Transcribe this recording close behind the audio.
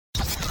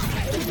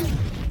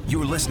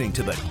You're listening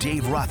to the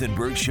Dave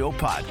Rothenberg Show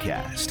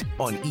podcast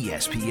on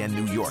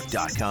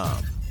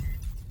ESPNNewYork.com.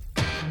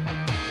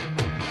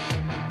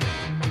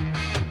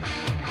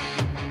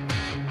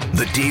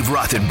 The Dave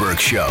Rothenberg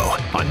Show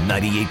on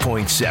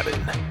 98.7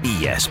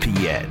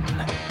 ESPN.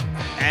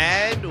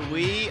 And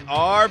we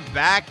are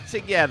back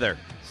together.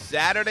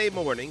 Saturday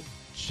morning,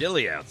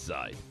 chilly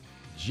outside.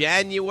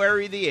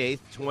 January the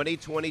 8th,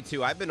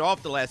 2022. I've been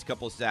off the last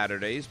couple of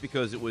Saturdays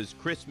because it was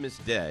Christmas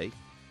Day.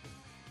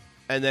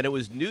 And then it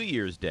was New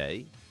Year's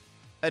Day.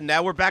 And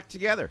now we're back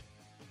together.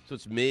 So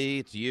it's me,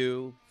 it's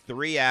you,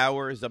 3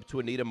 hours up to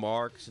Anita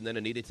Marks. And then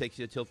Anita takes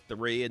you until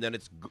 3. And then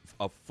it's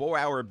a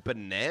 4-hour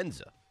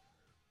bonanza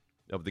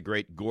of the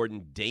great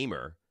Gordon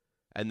Damer,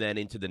 and then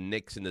into the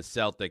Knicks and the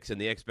Celtics.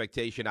 And the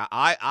expectation,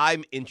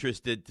 I'm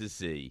interested to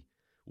see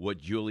what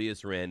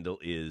Julius Randle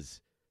is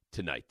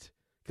tonight,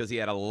 because he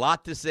had a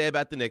lot to say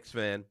about the Knicks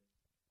fan,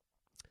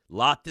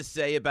 lot to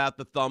say about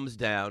the thumbs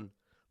down,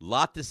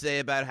 lot to say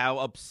about how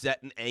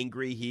upset and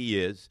angry he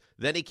is.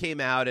 Then he came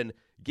out and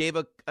gave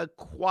a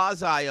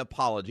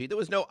quasi-apology. There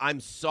was no I'm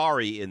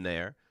sorry in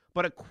there,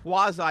 but a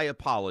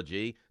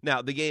quasi-apology.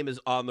 Now, the game is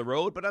on the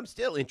road, but I'm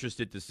still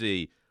interested to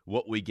see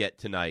what we get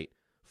tonight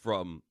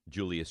from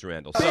Julius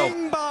Randle. So,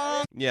 bing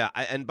bong. Yeah,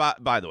 and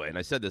by the way, and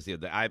I said this the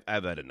other day,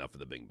 I've had enough of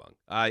the bing bong.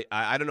 I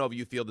don't know if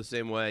you feel the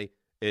same way.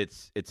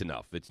 It's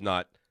enough. It's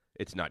not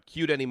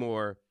cute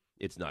anymore.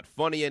 It's not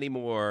funny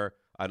anymore.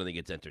 I don't think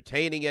it's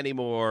entertaining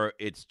anymore.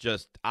 It's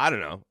just, I don't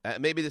know.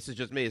 Maybe this is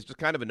just me. It's just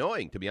kind of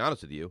annoying, to be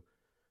honest with you.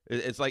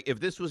 It's like if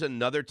this was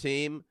another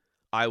team,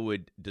 I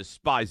would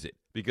despise it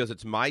because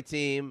it's my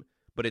team.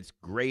 But it's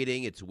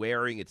grating, it's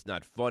wearing, it's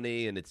not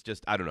funny, and it's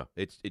just, I don't know.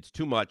 It's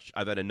too much.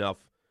 I've had enough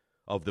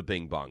of the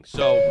bing bong.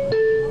 So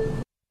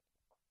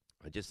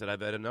I just said I've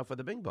had enough of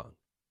the bing bong.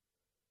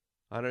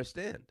 I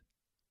understand.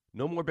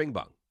 No more bing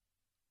bong.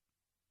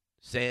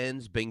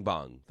 Sans bing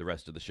bong the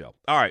rest of the show.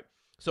 All right.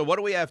 So what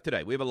do we have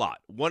today? We have a lot.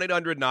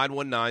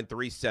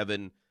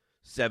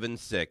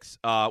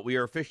 1-800-919-3776. We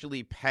are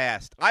officially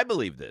past, I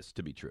believe this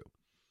to be true.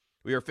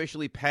 We are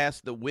officially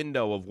past the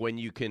window of when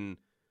you can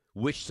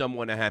wish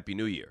someone a Happy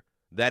New Year.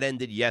 That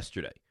ended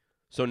yesterday.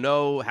 So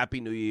no Happy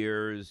New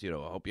Year's. I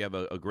hope you have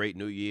a great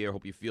New Year.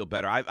 Hope you feel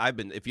better. I've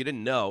been, if you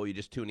didn't know, you're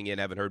just tuning in,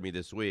 haven't heard me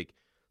this week.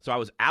 So I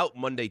was out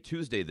Monday,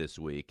 Tuesday this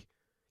week.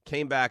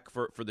 Came back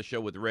for the show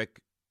with Rick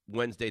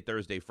Wednesday,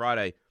 Thursday,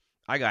 Friday.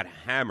 I got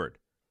hammered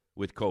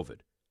with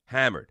COVID.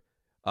 Hammered.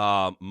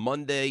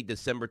 Monday,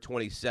 December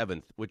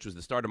 27th, which was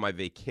the start of my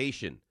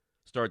vacation,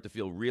 started to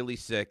feel really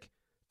sick.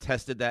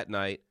 Tested that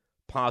night.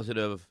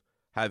 Positive.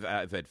 I've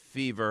had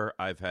fever.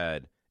 I've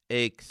had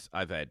aches,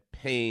 I've had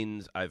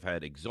pains, I've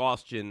had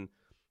exhaustion,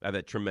 I've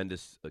had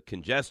tremendous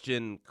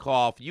congestion,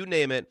 cough, you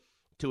name it,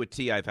 to a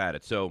T, I've had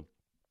it. So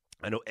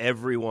I know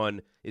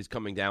everyone is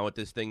coming down with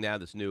this thing now,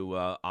 this new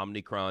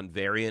Omicron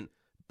variant.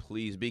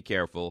 Please be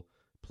careful.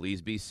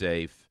 Please be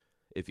safe.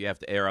 If you have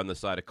to err on the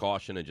side of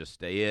caution and just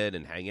stay in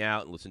and hang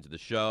out and listen to the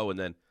show, and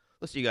then,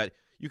 listen,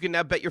 you can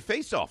now bet your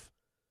face off,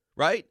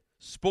 right?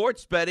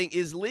 Sports betting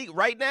is legal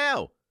right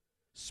now.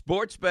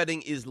 Sports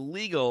betting is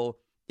legal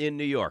in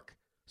New York.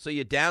 So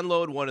you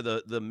download one of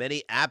the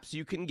many apps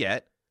you can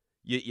get.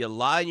 You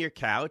lie on your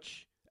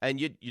couch,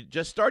 and you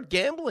just start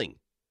gambling,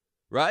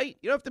 right?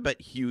 You don't have to bet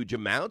huge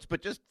amounts,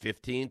 but just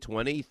 15,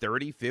 20,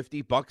 30,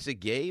 50 bucks a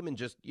game, and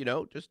just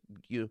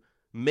you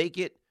make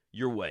it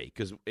your way.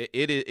 Because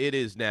it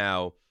is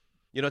now,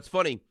 it's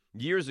funny,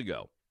 years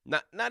ago,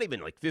 not even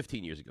like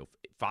 15 years ago,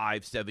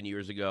 5, 7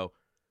 years ago,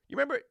 you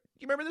remember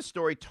the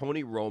story,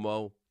 Tony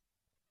Romo?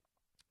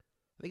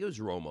 I think it was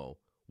Romo.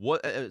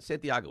 What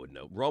Santiago would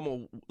know.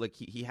 Romo, like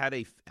he had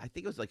I think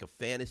it was like a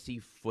fantasy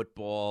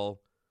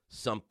football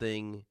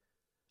something,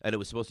 and it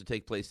was supposed to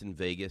take place in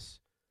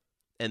Vegas.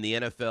 And the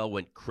NFL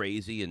went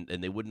crazy, and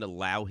they wouldn't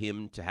allow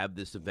him to have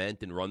this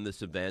event and run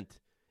this event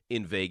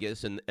in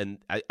Vegas. And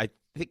I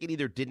think it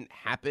either didn't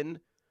happen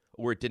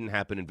or it didn't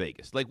happen in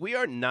Vegas. Like we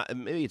are not,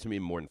 maybe it's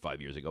more than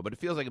 5 years ago, but it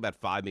feels like about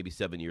 5, maybe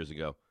 7 years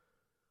ago.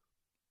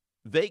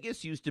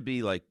 Vegas used to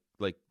be like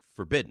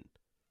forbidden.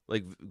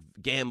 Like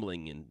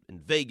gambling in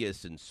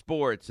Vegas and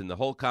sports and the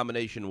whole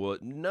combination was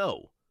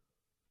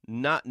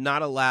not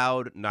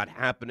allowed, not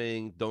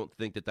happening. Don't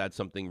think that that's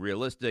something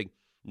realistic.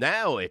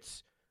 Now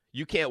it's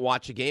you can't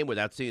watch a game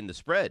without seeing the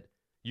spread.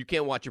 You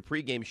can't watch a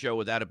pregame show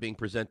without it being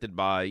presented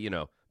by,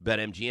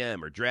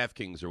 BetMGM or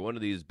DraftKings or one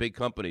of these big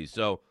companies.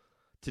 So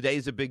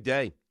today's a big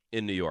day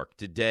in New York.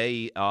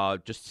 Today,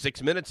 just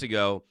 6 minutes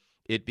ago,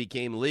 it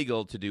became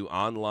legal to do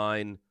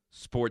online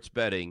sports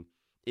betting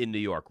in New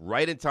York,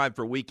 right in time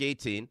for Week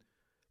 18.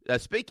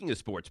 Speaking of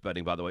sports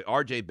betting, by the way,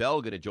 RJ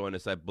Bell going to join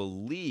us, I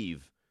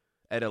believe,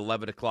 at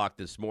 11 o'clock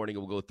this morning.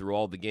 We'll go through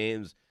all the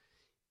games.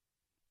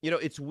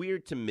 It's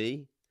weird to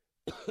me.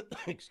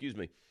 Excuse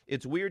me.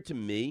 It's weird to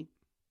me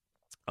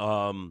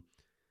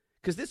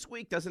because this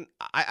week doesn't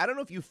 – I don't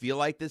know if you feel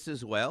like this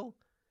as well.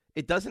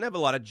 It doesn't have a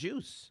lot of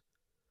juice.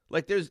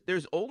 Like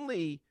there's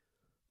only,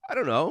 I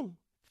don't know,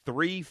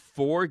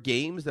 3-4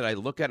 games that I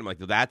look at. I'm like,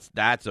 that's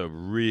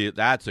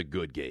a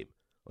good game.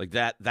 Like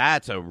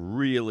that's a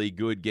really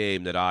good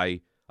game that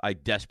I I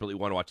desperately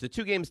want to watch. The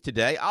 2 games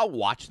today, I'll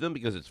watch them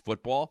because it's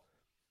football,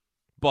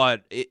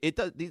 but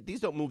these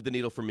don't move the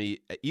needle for me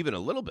even a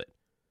little bit.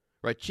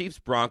 Right,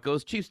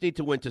 Chiefs-Broncos. Chiefs need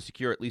to win to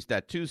secure at least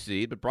that 2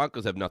 seed, but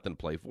Broncos have nothing to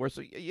play for. So,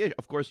 yeah,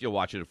 of course, you'll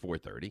watch it at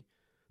 4:30.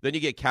 Then you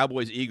get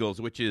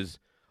Cowboys-Eagles, which is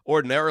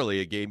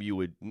ordinarily a game you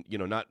would,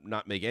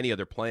 not make any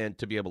other plan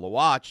to be able to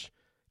watch.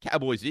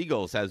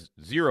 Cowboys-Eagles has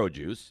zero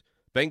juice.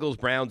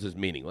 Bengals-Browns is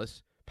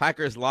meaningless.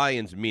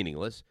 Packers-Lions,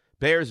 meaningless.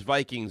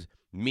 Bears-Vikings,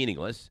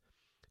 meaningless.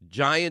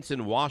 Giants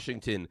and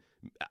Washington,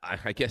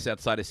 I guess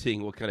outside of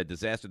seeing what kind of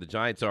disaster the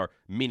Giants are,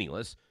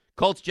 meaningless.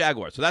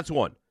 Colts-Jaguars, so that's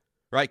 1.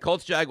 Right,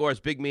 Colts-Jaguars,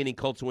 big meaning.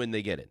 Colts win,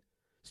 they get in.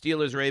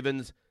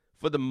 Steelers-Ravens,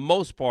 for the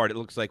most part, it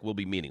looks like will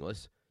be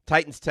meaningless.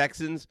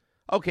 Titans-Texans,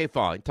 okay,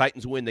 fine.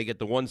 Titans win, they get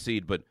the 1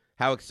 seed, but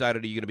how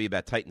excited are you going to be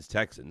about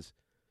Titans-Texans?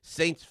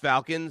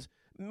 Saints-Falcons,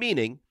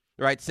 meaning,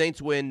 right,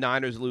 Saints win,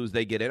 Niners lose,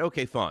 they get in.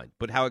 Okay, fine,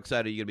 but how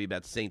excited are you going to be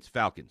about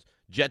Saints-Falcons?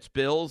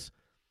 Jets-Bills,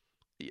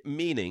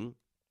 meaning,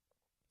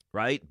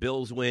 right,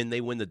 Bills win, they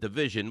win the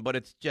division, but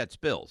it's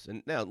Jets-Bills.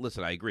 And now,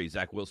 listen, I agree,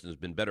 Zach Wilson has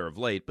been better of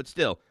late, but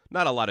still,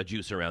 not a lot of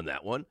juice around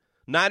that one.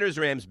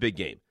 Niners-Rams, big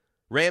game.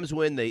 Rams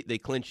win, they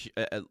clinch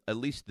at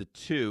least the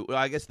 2. Well,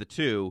 I guess the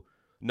 2.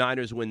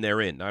 Niners win, they're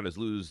in. Niners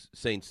lose,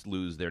 Saints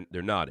lose, they're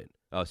not in.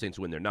 Saints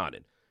win, they're not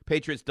in.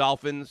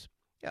 Patriots-Dolphins,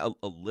 yeah,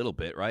 a little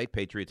bit, right?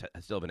 Patriots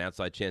still have an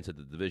outside chance at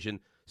the division.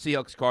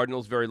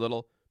 Seahawks-Cardinals, very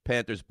little.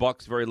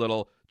 Panthers-Bucks, very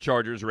little.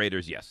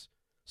 Chargers-Raiders, yes.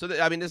 So,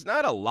 there's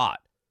not a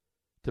lot,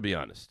 to be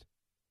honest.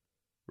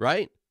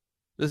 Right?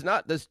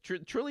 There's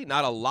truly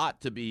not a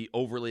lot to be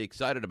overly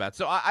excited about.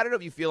 So I don't know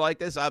if you feel like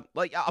this. I'm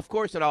like, of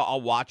course, and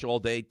I'll watch all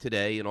day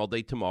today and all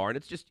day tomorrow, and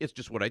it's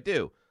just what I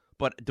do.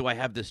 But do I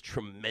have this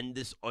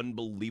tremendous,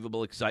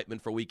 unbelievable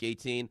excitement for Week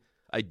 18?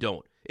 I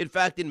don't. In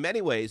fact, in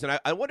many ways, and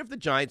I wonder if the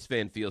Giants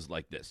fan feels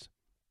like this.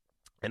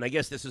 And I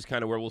guess this is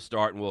kind of where we'll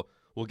start, and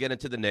we'll get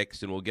into the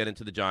Knicks, and we'll get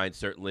into the Giants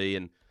certainly,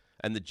 and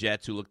the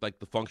Jets, who look like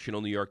the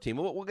functional New York team.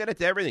 We'll get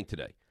into everything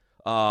today.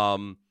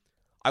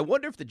 I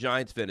wonder if the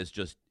Giants fan is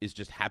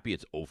just happy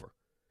it's over,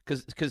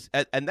 because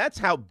that's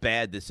how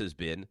bad this has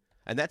been,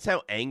 and that's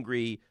how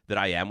angry that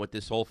I am with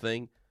this whole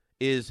thing.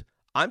 Is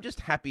I'm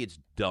just happy it's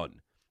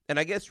done, and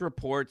I guess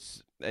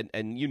reports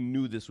and you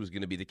knew this was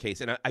going to be the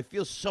case, and I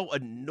feel so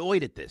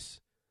annoyed at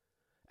this,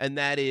 and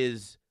that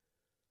is,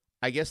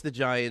 I guess the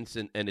Giants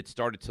and it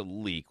started to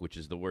leak, which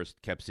is the worst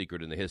kept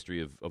secret in the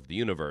history of the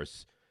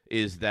universe,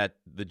 is that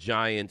the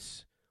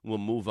Giants will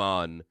move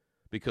on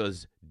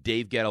because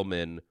Dave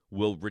Gettleman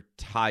will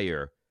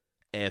retire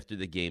after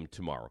the game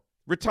tomorrow.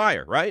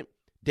 Retire, right?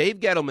 Dave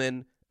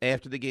Gettleman,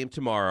 after the game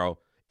tomorrow,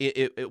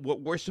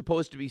 what we're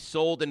supposed to be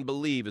sold and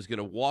believe is going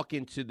to walk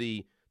into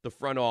the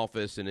front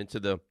office and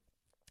into the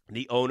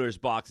owner's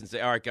box and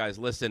say, all right, guys,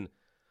 listen,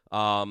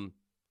 I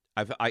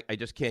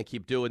just can't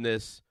keep doing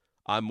this.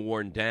 I'm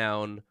worn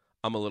down.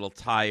 I'm a little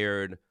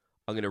tired.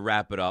 I'm going to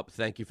wrap it up.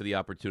 Thank you for the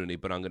opportunity,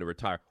 but I'm going to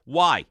retire.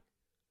 Why?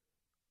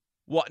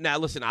 What now?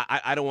 Listen,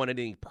 I don't want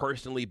anything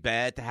personally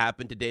bad to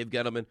happen to Dave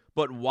Gettleman,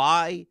 but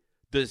why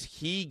does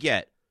he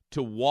get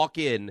to walk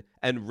in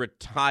and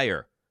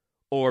retire,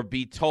 or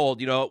be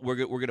told, we're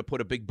going to put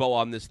a big bow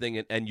on this thing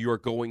and you're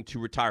going to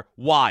retire?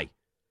 Why?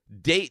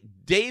 Dave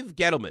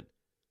Gettleman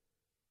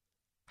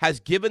has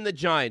given the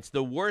Giants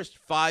the worst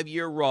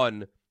 5-year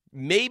run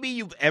maybe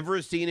you've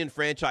ever seen in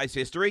franchise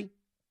history.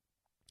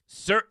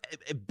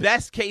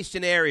 Best case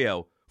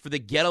scenario for the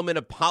Gettleman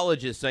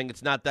apologists saying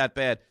it's not that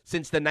bad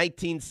since the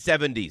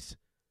 1970s.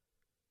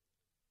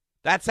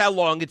 That's how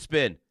long it's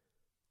been.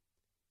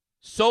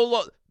 So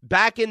long,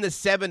 back in the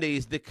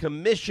 70s, the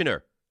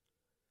commissioner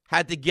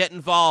had to get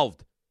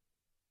involved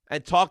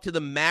and talk to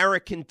the Mara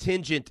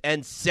contingent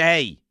and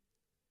say,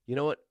 you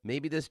know what,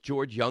 maybe this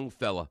George Young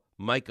fella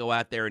might go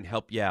out there and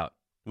help you out.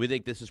 We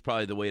think this is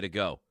probably the way to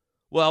go.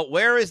 Well,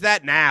 where is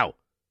that now?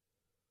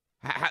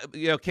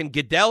 Can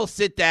Goodell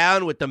sit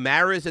down with the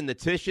Maras and the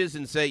Tishes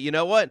and say, you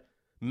know what,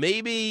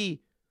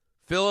 maybe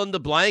fill in the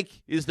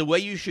blank is the way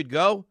you should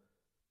go?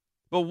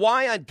 But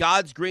why on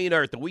God's green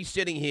earth are we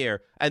sitting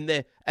here and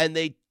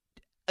they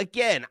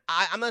again,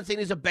 I'm not saying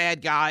he's a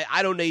bad guy.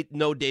 I don't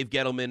know Dave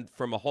Gettleman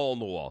from a hole in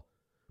the wall.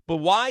 But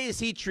why is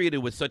he treated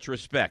with such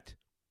respect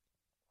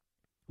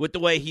with the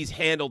way he's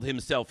handled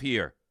himself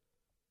here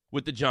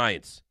with the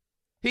Giants?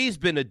 He's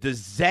been a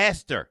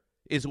disaster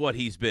is what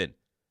he's been.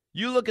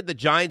 You look at the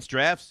Giants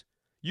drafts,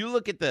 you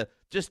look at the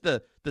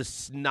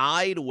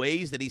snide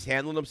ways that he's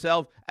handling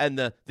himself and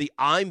the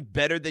I'm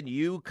better than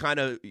you kind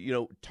of,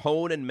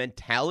 tone and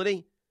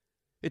mentality.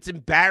 It's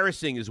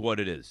embarrassing is what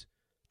it is.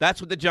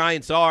 That's what the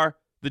Giants are.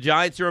 The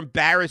Giants are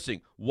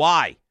embarrassing.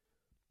 Why?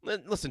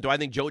 Listen, do I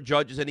think Joe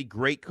Judge is any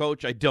great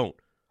coach? I don't.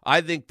 I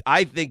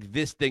think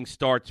this thing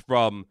starts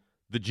from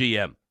the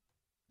GM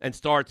and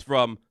starts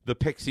from the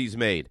picks he's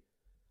made.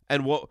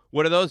 And what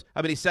are those?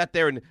 I mean, he sat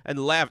there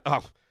and laughed.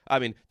 Oh,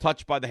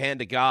 touched by the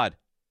hand of God,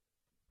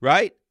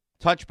 right?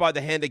 Touched by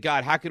the hand of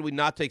God. How could we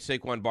not take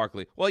Saquon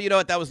Barkley? Well, you know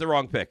what? That was the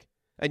wrong pick.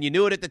 And you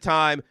knew it at the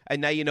time,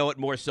 and now you know it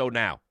more so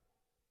now.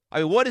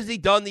 I mean, what has he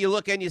done that you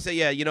look at and you say,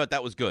 yeah, you know what?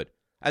 That was good.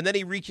 And then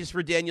he reaches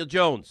for Daniel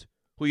Jones,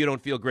 who you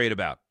don't feel great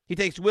about. He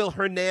takes Will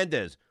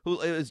Hernandez,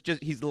 who is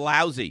just, he's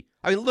lousy.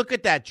 I mean, look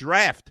at that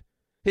draft.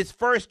 His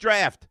first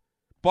draft.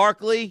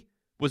 Barkley,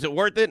 was it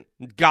worth it?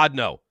 God,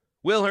 no.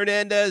 Will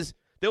Hernandez,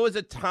 there was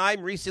a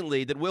time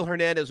recently that Will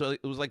Hernandez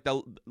was like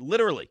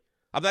literally,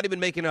 I'm not even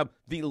making up,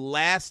 the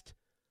last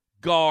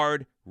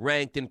guard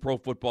ranked in Pro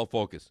Football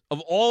Focus.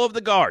 Of all of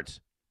the guards,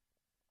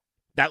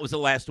 that was the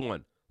last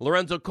one.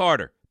 Lorenzo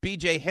Carter,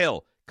 B.J.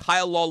 Hill,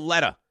 Kyle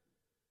Lauletta,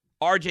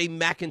 R.J.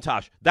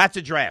 McIntosh. That's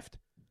a draft.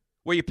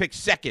 Where you pick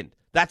second.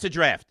 That's a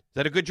draft. Is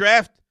that a good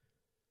draft?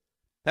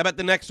 How about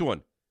the next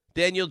one?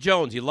 Daniel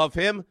Jones. You love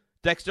him?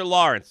 Dexter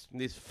Lawrence.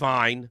 He's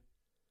fine.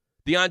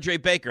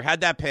 DeAndre Baker.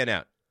 How'd that pan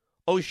out?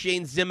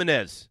 O'Shane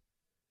Zimenez.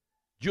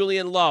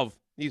 Julian Love.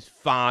 He's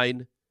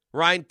fine.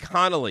 Ryan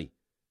Connolly.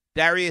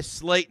 Darius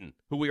Slayton,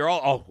 who we are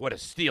all, oh, what a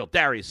steal.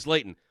 Darius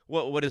Slayton.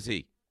 What is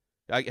he?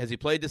 Has he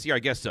played this year? I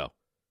guess so.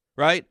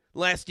 Right?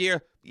 Last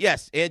year,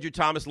 yes, Andrew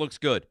Thomas looks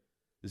good.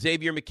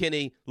 Xavier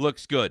McKinney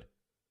looks good.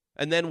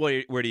 And then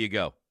where do you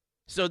go?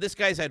 So this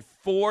guy's had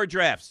 4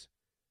 drafts.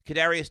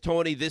 Kadarius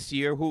Toney this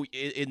year, who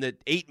in the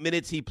 8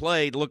 minutes he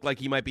played looked like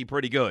he might be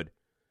pretty good.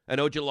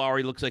 And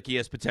Ojulari looks like he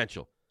has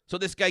potential. So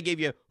this guy gave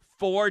you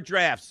 4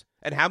 drafts.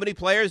 And how many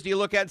players do you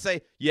look at and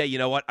say, yeah, you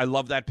know what? I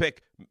love that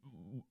pick.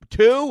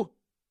 2?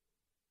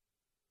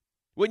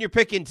 When you're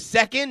picking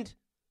 2nd,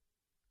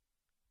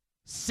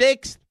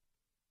 6th,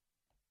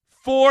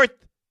 4th,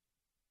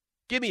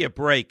 give me a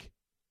break.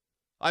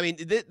 I mean,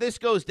 this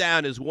goes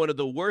down as one of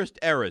the worst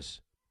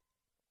eras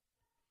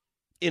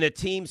in a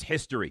team's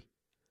history.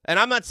 And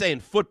I'm not saying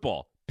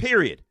football,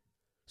 period.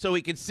 So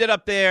he can sit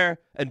up there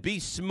and be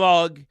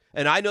smug,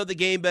 and I know the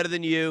game better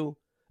than you,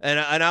 and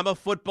I'm a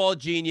football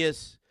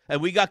genius,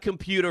 and we got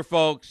computer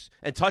folks,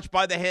 and touched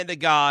by the hand of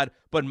God.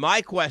 But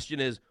my question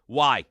is,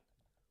 why?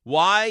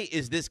 Why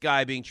is this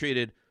guy being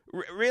treated,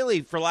 really,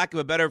 for lack of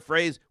a better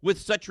phrase,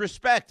 with such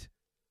respect?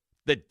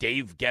 That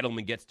Dave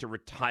Gettleman gets to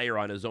retire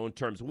on his own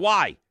terms.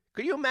 Why?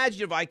 Could you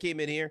imagine if I came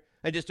in here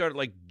and just started,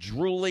 like,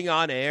 drooling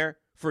on air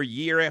for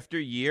year after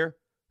year?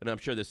 And I'm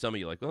sure there's some of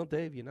you like, well,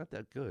 Dave, you're not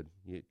that good.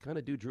 You kind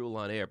of do drool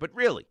on air. But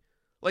really,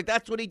 like,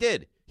 that's what he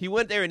did. He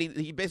went there and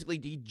he basically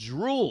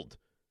drooled.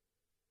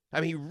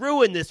 I mean, he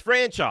ruined this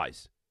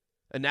franchise.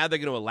 And now they're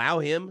going to allow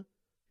him,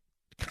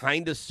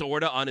 kind of,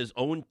 sort of, on his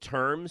own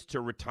terms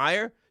to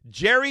retire?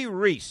 Jerry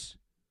Reese,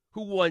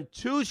 who won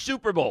 2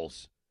 Super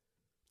Bowls,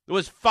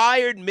 was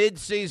fired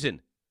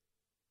mid-season.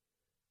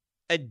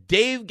 And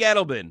Dave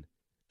Gettleman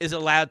is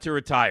allowed to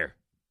retire.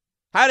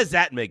 How does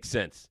that make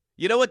sense?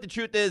 You know what the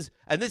truth is?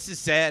 And this is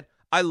sad.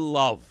 I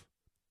loved,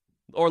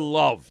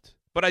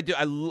 but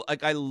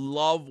I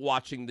love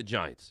watching the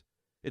Giants.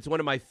 It's one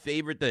of my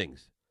favorite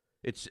things.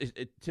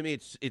 To me,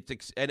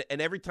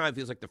 and every time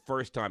feels like the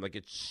first time. Like,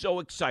 it's so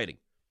exciting.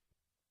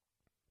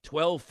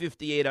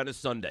 12:58 on a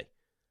Sunday.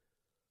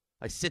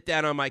 I sit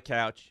down on my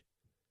couch,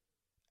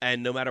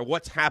 and no matter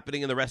what's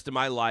happening in the rest of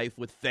my life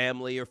with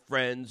family or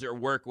friends or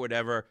work or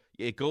whatever,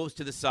 it goes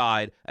to the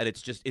side, and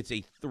it's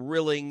a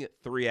thrilling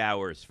 3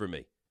 hours for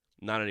me.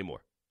 Not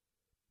anymore.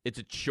 It's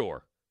a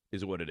chore,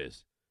 is what it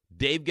is.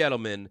 Dave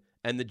Gettleman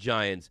and the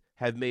Giants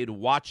have made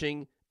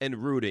watching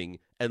and rooting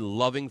and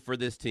loving for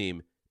this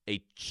team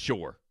a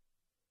chore.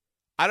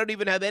 I don't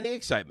even have any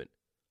excitement.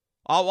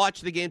 I'll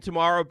watch the game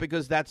tomorrow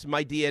because that's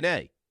my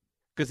DNA,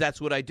 because that's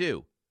what I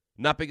do.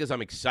 Not because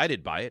I'm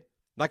excited by it,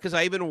 not because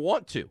I even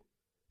want to.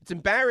 It's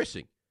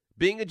embarrassing.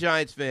 Being a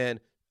Giants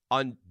fan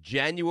on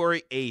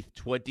January 8th,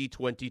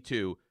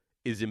 2022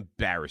 is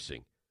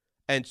embarrassing.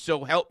 And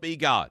so help me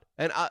God.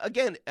 And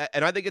again,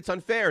 and I think it's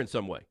unfair in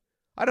some way.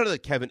 I don't know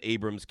that Kevin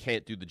Abrams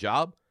can't do the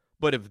job,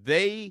 but if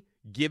they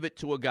give it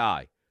to a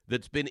guy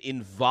that's been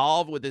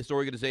involved with this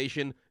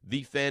organization,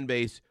 the fan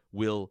base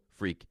will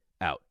freak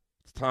out.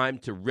 It's time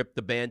to rip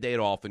the Band-Aid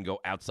off and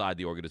go outside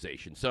the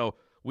organization. So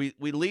we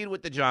lead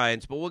with the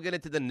Giants, but we'll get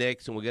into the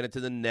Knicks and we'll get into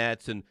the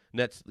Nets, and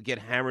Nets get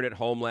hammered at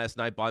home last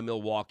night by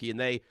Milwaukee.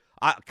 And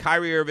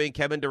Kyrie Irving,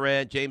 Kevin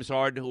Durant, James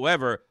Harden,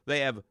 whoever,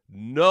 they have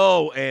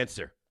no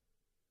answer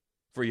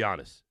for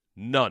Giannis.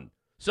 None.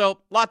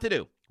 So, lot to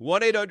do.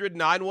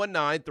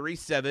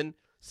 1-800-919-3776,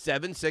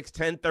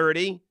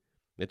 1030.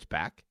 It's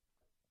back.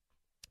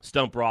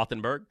 Stump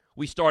Rothenberg.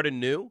 We started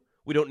new.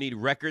 We don't need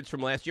records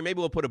from last year. Maybe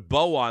we'll put a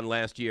bow on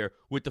last year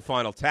with the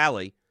final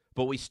tally.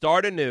 But we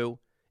start anew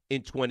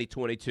in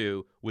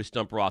 2022 with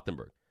Stump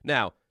Rothenberg.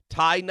 Now,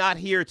 Ty not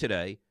here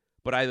today,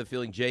 but I have a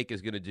feeling Jake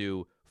is going to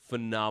do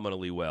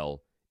phenomenally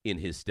well in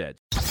his stead.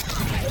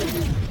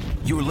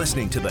 You're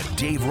listening to the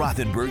Dave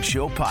Rothenberg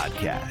Show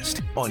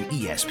podcast on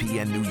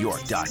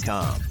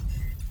ESPNNewYork.com.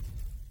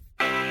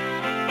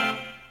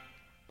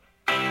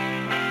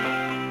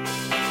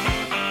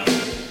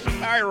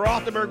 All right,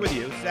 Rothenberg with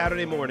you,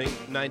 Saturday morning,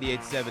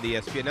 98.7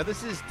 ESPN. Now,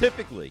 this is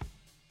typically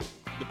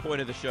the point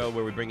of the show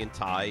where we bring in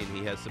Ty, and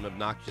he has some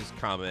obnoxious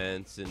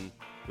comments, and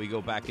we go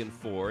back and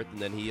forth,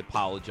 and then he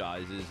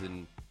apologizes,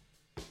 and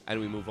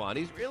we move on.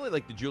 He's really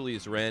like the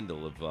Julius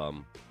Randle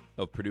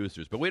of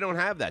producers, but we don't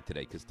have that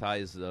today because Ty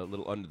is a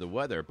little under the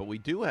weather. But we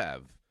do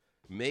have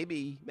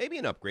Maybe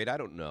an upgrade. I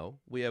don't know.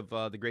 We have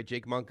the great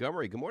Jake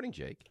Montgomery. Good morning,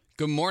 Jake.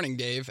 Good morning,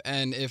 Dave.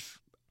 And if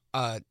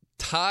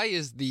Ty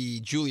is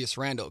the Julius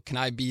Randle, can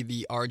I be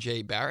the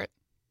R.J. Barrett?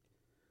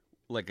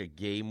 Like a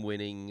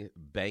game-winning,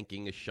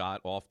 banking a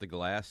shot off the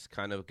glass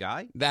kind of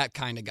guy? That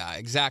kind of guy.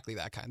 Exactly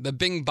that kind. The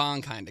bing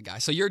bong kind of guy.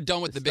 So you're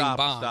done with the bing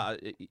bong. Stop.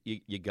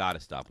 You got to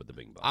stop with the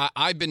bing bong.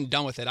 I've been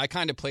done with it. I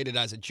kind of played it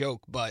as a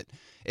joke, but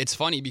it's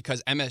funny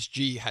because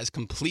MSG has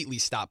completely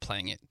stopped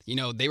playing it. You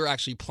know, they were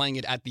actually playing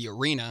it at the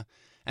arena,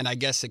 and I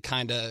guess it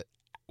kind of,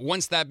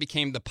 once that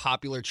became the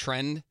popular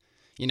trend,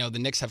 you know, the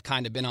Knicks have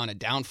kind of been on a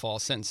downfall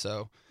since.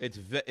 So it's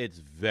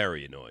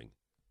very annoying.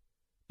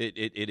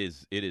 It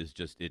is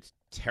just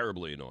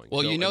terribly annoying.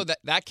 Well, you know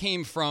that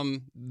came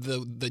from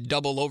the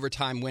double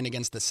overtime win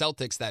against the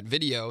Celtics, that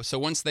video. So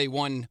once they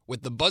won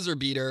with the buzzer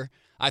beater,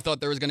 I thought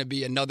there was going to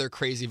be another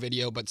crazy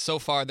video, but so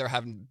far there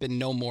haven't been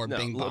no more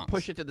bing bongs.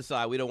 Push it to the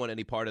side. We don't want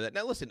any part of that.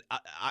 Now, listen,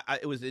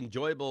 it was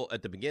enjoyable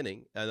at the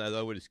beginning, and I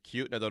thought it was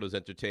cute, and I thought it was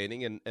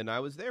entertaining, and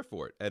I was there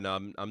for it. And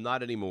I'm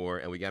not anymore,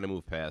 and we got to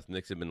move past. The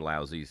Knicks have been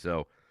lousy,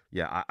 so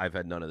yeah, I've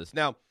had none of this.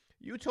 Now,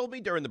 you told me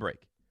during the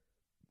break.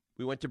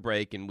 We went to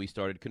break, and we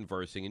started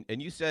conversing,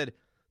 and you said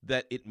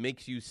that it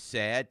makes you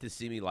sad to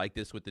see me like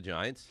this with the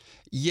Giants?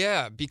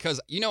 Yeah, because,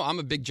 you know, I'm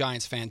a big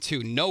Giants fan,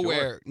 too.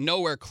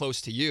 Nowhere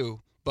close to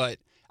you, but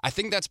I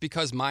think that's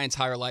because my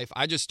entire life,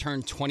 I just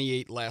turned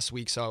 28 last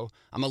week, so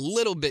I'm a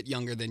little bit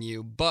younger than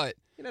you, but...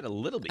 You're not a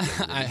little bit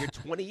younger than me. You're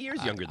 20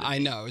 years younger than me. I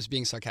know, I was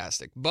being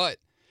sarcastic, but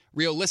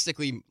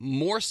realistically,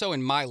 more so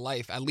in my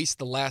life, at least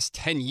the last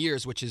 10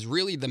 years, which is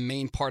really the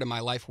main part of my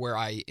life where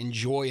I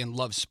enjoy and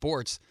love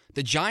sports,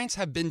 the Giants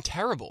have been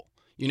terrible.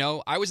 You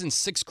know, I was in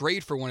 6th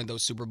grade for one of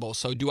those Super Bowls,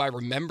 so do I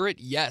remember it?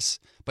 Yes,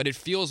 but it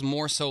feels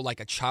more so like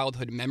a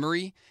childhood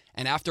memory,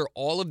 and after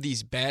all of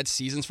these bad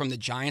seasons from the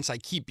Giants, I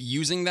keep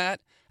using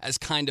that as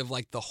kind of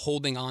like the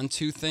holding on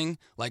to thing.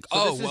 Like,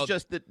 so this is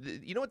just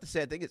you know what the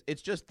sad thing is?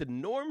 It's just the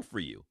norm for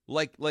you.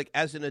 Like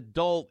as an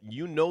adult,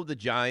 you know the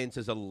Giants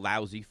as a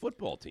lousy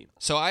football team.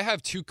 So I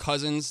have 2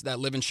 cousins that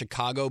live in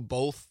Chicago,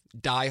 both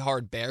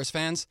diehard Bears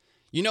fans.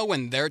 You know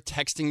when they're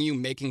texting you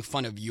making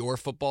fun of your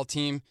football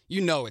team, you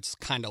know it's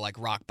kind of like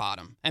rock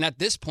bottom. And at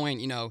this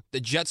point, you know, the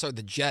Jets are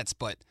the Jets,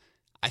 but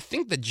I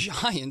think the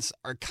Giants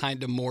are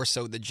kind of more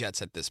so the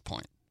Jets at this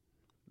point.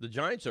 The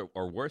Giants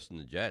are worse than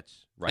the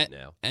Jets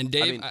now. And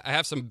Dave, I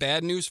have some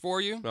bad news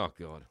for you. Oh,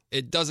 God.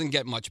 It doesn't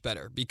get much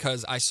better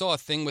because I saw a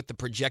thing with the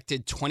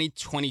projected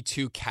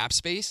 2022 cap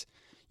space.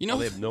 You know,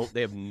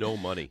 they have no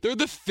money. They're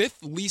the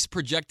 5th least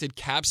projected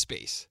cap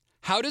space.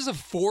 How does a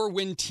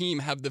 4-win team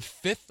have the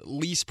 5th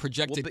least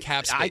projected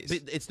cap space?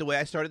 It's the way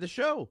I started the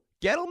show.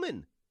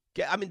 Gettleman.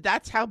 I mean,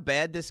 that's how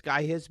bad this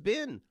guy has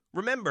been.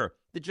 Remember,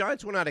 the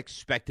Giants were not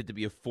expected to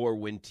be a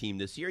 4-win team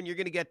this year, and you're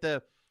going to get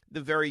the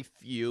very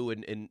few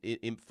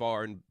and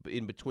far and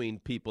in between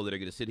people that are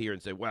going to sit here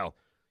and say, well,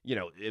 you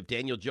know, if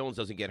Daniel Jones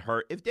doesn't get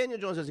hurt,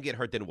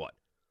 then what?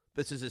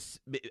 This is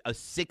a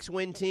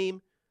 6-win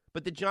team?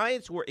 But the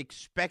Giants were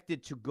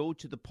expected to go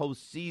to the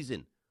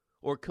postseason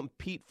or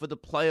compete for the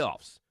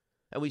playoffs.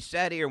 And we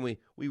sat here and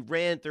we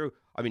ran through.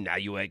 I mean, now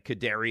you had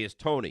Kadarius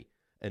Toney,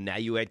 and now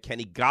you had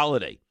Kenny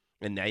Golladay,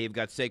 and now you've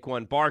got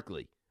Saquon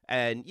Barkley.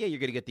 And, yeah, you're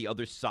going to get the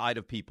other side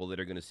of people that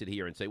are going to sit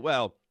here and say,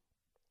 well,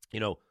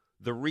 you know,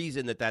 the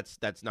reason that's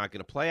not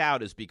going to play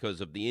out is because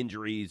of the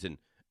injuries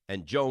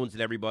and Jones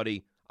and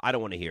everybody. I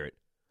don't want to hear it.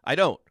 I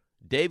don't.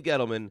 Dave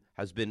Gettleman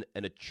has been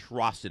an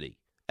atrocity.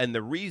 And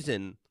the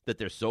reason that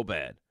they're so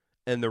bad,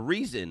 and the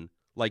reason,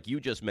 like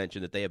you just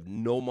mentioned, that they have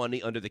no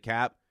money under the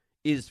cap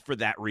is for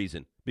that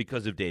reason,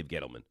 because of Dave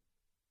Gettleman.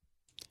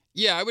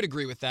 Yeah, I would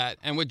agree with that.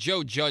 And with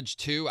Joe Judge,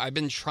 too, I've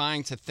been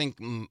trying to think,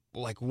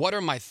 like, what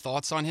are my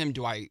thoughts on him?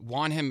 Do I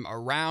want him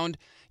around?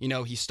 You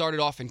know, he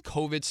started off in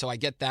COVID, so I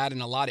get that,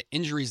 and a lot of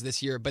injuries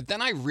this year. But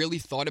then I really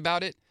thought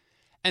about it,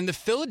 and the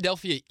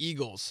Philadelphia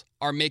Eagles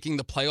are making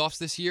the playoffs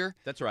this year.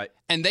 That's right.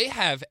 And they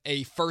have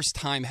a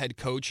first-time head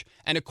coach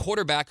and a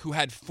quarterback who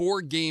had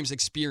 4 games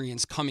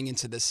experience coming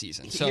into this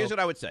season. So here's what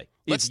I would say.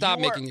 Let's stop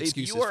making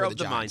excuses for the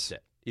Giants.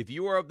 If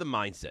you are of the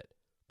mindset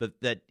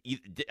that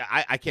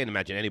I can't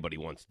imagine anybody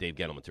wants Dave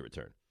Gettleman to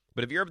return.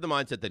 But if you're of the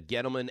mindset that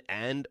Gettleman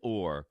and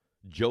or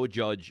Joe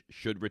Judge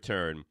should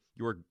return,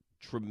 you are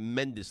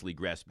tremendously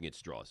grasping at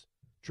straws.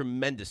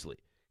 Tremendously.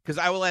 Because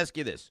I will ask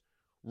you this.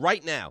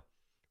 Right now,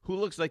 who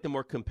looks like the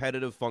more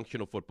competitive,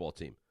 functional football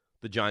team?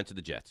 The Giants or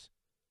the Jets?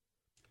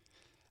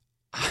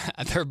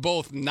 They're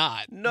both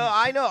not. No,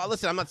 I know.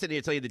 Listen, I'm not sitting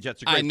here to tell you the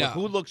Jets are great. I know. But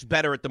who looks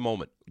better at the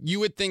moment? You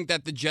would think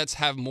that the Jets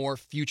have more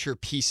future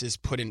pieces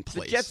put in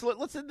place.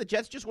 The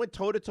Jets just went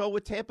toe-to-toe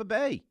with Tampa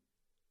Bay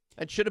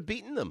and should have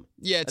beaten them.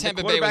 Yeah,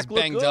 Tampa Bay was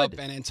banged up,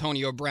 and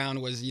Antonio Brown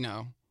was, you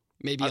know,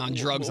 maybe on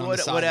drugs on the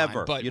sideline.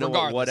 Whatever. But you know,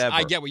 regardless, whatever.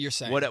 I get what you're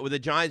saying. The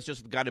Giants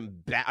just got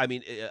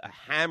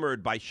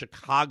hammered by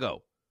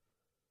Chicago,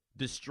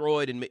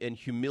 destroyed and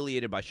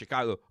humiliated by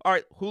Chicago. All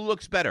right, who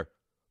looks better?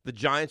 The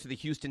Giants or the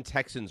Houston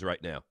Texans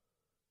right now?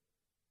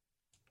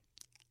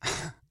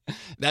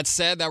 That's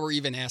sad that we're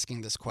even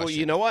asking this question. Well,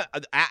 you know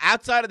what?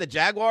 Outside of the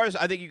Jaguars,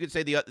 I think you could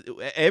say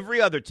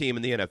every other team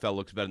in the NFL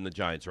looks better than the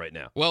Giants right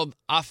now. Well,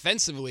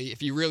 offensively,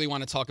 if you really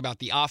want to talk about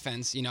the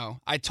offense,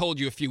 I told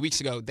you a few weeks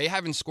ago, they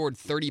haven't scored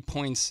 30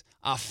 points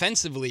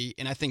offensively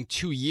in, I think,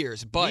 2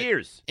 years. But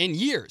in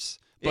years.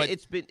 But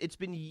it's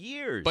been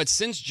years. But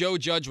since Joe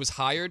Judge was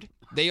hired,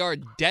 they are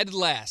dead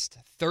last,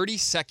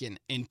 32nd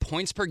in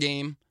points per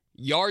game,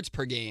 yards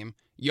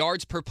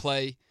per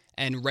play,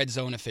 and red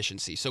zone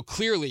efficiency. So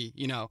clearly,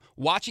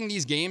 watching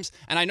these games,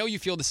 and I know you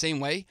feel the same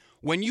way,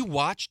 when you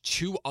watch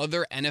two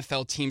other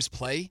NFL teams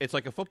play, it's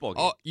like a football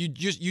game. Oh, you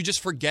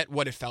just forget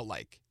what it felt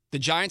like. The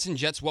Giants and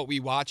Jets, what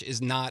we watch,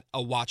 is not a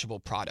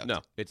watchable product. No,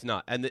 it's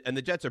not. And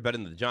the Jets are better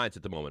than the Giants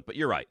at the moment. But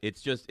you're right.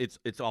 It's just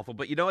it's awful.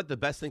 But you know what? The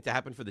best thing to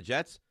happen for the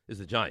Jets is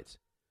the Giants.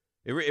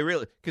 It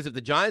really, because if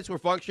the Giants were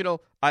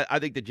functional, I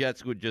think the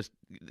Jets would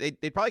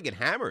they'd probably get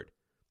hammered.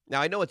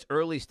 Now I know it's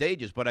early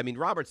stages, but I mean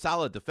Robert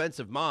Saleh,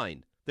 defensive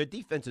mind. Their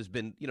defense has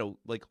been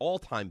like all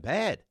time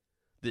bad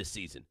this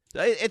season.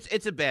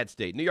 It's a bad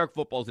state. New York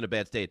football's in a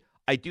bad state.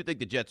 I do think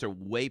the Jets are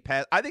way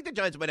past. I think the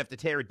Giants might have to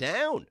tear it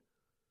down.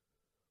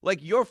 Like,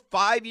 you're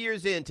 5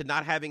 years into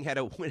not having had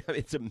a win. I mean,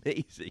 it's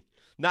amazing.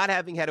 Not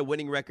having had a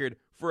winning record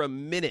for a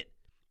minute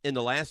in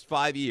the last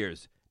 5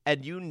 years.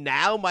 And you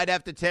now might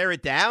have to tear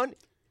it down?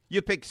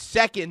 You pick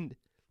second.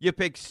 You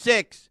pick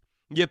 6.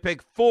 You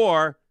pick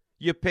 4.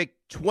 You pick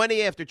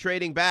 20 after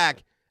trading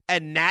back.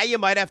 And now you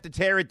might have to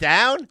tear it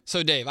down?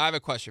 So, Dave, I have a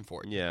question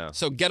for you. Yeah.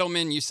 So,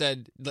 Gettleman, you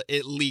said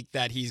it leaked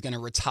that he's going to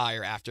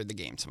retire after the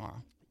game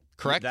tomorrow.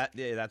 Correct?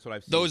 That's what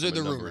I've seen. Those are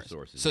the number rumors. Of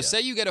sources, so, say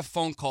you get a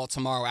phone call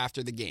tomorrow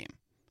after the game.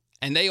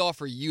 And they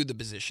offer you the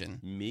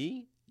position.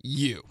 Me?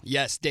 You.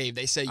 Yes, Dave.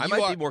 They say I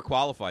might be more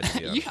qualified to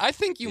be. I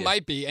think you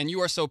might be, and you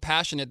are so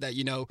passionate that,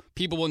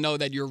 people will know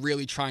that you're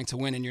really trying to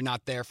win and you're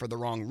not there for the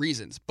wrong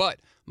reasons.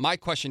 But my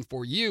question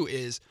for you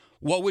is,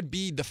 what would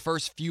be the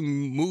first few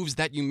moves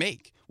that you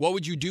make? What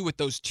would you do with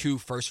those 2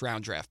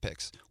 first-round draft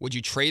picks? Would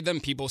you trade them?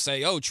 People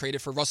say, trade it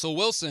for Russell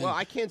Wilson. Well,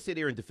 I can't sit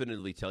here and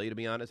definitively tell you, to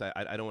be honest.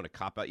 I don't want to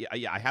cop out.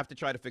 Yeah, I have to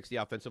try to fix the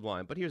offensive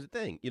line. But here's the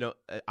thing.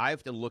 I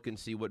have to look and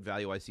see what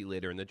value I see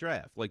later in the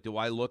draft. Like, do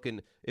I look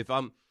and if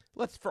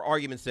let's, for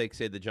argument's sake,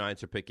 say the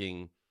Giants are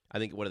picking, I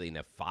think, what are they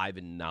now, 5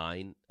 and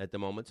 9 at the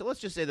moment? So let's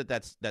just say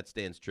that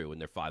stands true and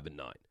they're 5 and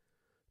 9.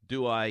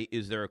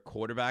 Is there a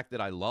quarterback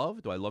that I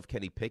love? Do I love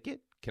Kenny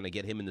Pickett? Can I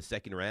get him in the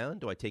second round?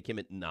 Do I take him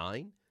at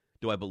 9?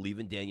 Do I believe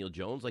in Daniel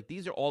Jones? Like,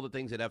 these are all the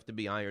things that have to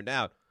be ironed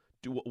out.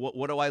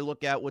 What do I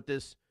look at with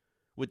this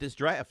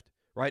draft,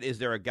 right? Is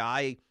there a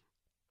guy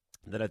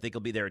that I think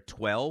will be there at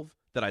 12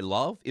 that I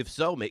love? If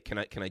so, can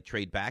I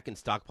trade back and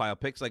stockpile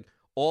picks? Like,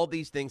 all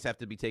these things have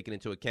to be taken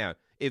into account.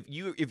 If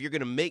you're going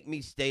to make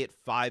me stay at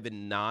 5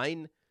 and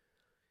 9,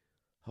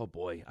 oh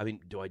boy. I mean,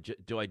 do I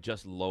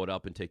just load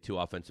up and take 2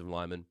 offensive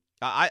linemen?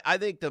 I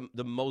think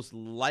the most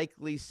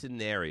likely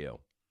scenario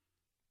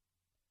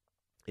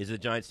is the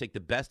Giants take the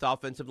best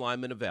offensive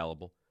lineman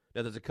available.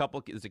 Now, there's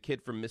a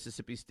kid from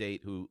Mississippi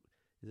State who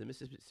is a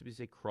Mississippi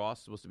State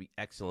cross, supposed to be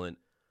excellent.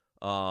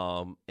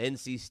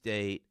 NC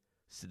State,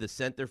 the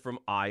center from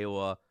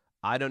Iowa.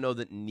 I don't know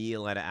that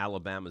Neal out of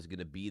Alabama is going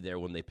to be there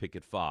when they pick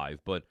at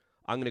 5, but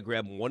I'm going to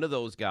grab one of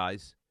those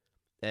guys,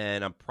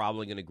 and I'm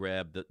probably going to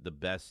grab the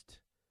best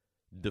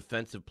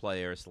defensive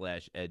player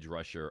 / edge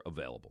rusher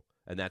available,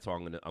 and that's how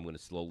I'm going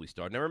to slowly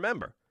start. Now,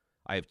 remember,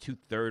 I have 2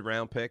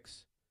 third-round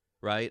picks.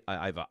 Right?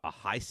 I have a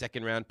high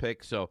second-round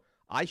pick, so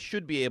I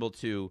should be able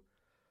to.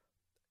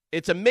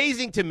 It's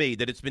amazing to me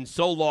that it's been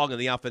so long and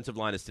the offensive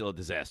line is still a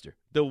disaster.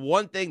 The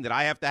one thing that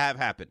I have to have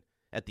happen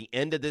at the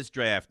end of this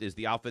draft is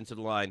the offensive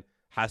line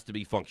has to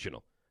be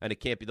functional, and it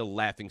can't be the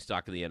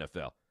laughingstock of the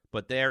NFL.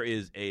 But there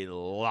is a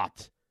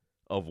lot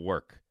of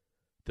work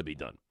to be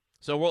done.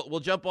 So we'll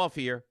jump off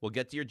here. We'll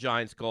get to your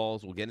Giants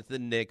calls. We'll get into the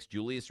Knicks,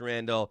 Julius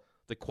Randle,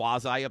 the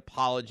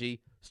quasi-apology,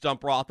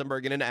 Stump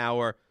Rothenberg in an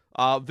hour.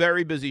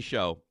 Very busy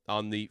show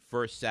on the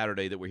first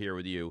Saturday that we're here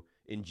with you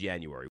in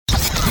January.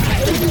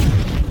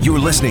 You're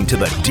listening to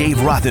the Dave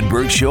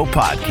Rothenberg Show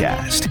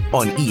podcast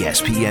on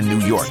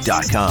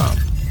ESPNNewYork.com.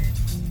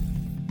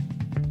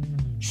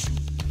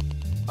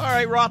 All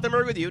right,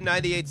 Rothenberg with you,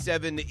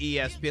 98.7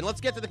 ESPN.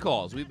 Let's get to the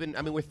calls.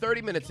 We're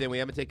 30 minutes in. We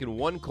haven't taken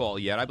one call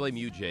yet. I blame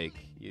you, Jake.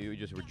 You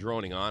just were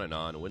droning on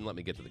and wouldn't let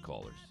me get to the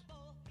callers.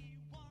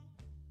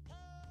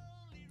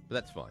 But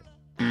that's fine.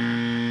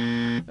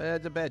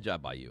 It's a bad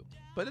job by you.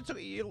 But it's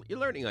okay. You're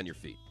learning on your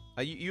feet.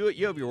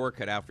 You have your work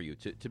cut out for you.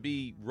 To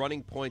be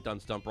running point on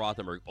Stump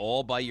Rothenberg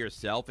all by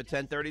yourself at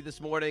 10:30 this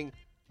morning,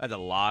 that's a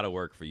lot of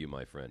work for you,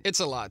 my friend.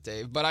 It's a lot,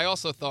 Dave. But I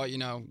also thought,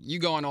 you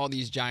go on all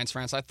these Giants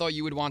rants. I thought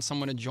you would want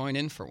someone to join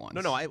in for once.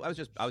 No, I was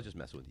just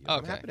messing with you. Okay.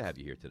 I'm happy to have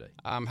you here today.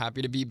 I'm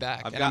happy to be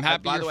back. I'm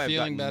happy you're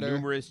feeling better. I've got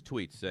numerous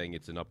tweets saying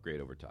it's an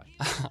upgrade over time.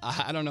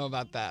 I don't know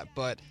about that.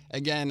 But,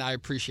 again, I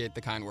appreciate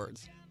the kind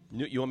words.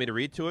 You want me to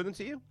read 2 of them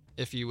to you?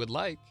 If you would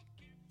like.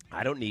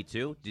 I don't need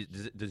to.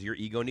 Does your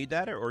ego need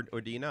that, or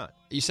do you not?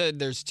 You said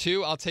there's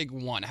 2. I'll take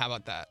 1. How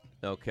about that?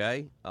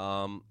 Okay.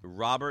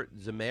 Robert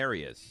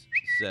Zamarius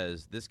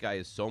says this guy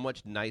is so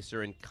much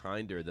nicer and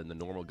kinder than the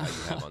normal guy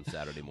you have on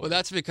Saturday morning. Well,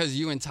 that's because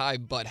you and Ty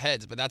butt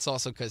heads, but that's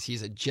also because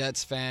he's a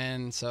Jets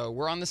fan. So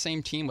we're on the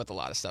same team with a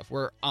lot of stuff.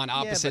 We're on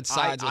opposite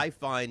sides. I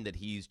find that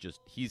he's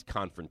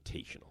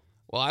confrontational.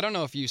 Well, I don't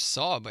know if you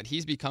saw, but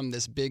he's become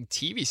this big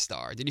TV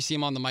star. Did you see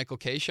him on the Michael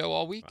Kay show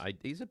all week?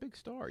 He's a big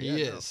star.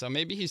 He is. So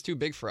maybe he's too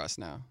big for us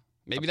now.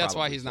 Maybe that's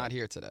why he's not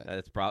here today.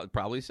 That's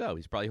probably so.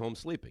 He's probably home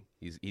sleeping.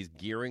 He's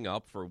gearing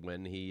up for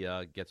when he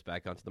gets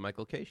back onto the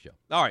Michael Kay show.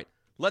 All right,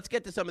 let's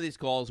get to some of these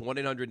calls.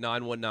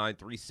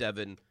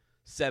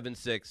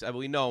 1-800-919-3776.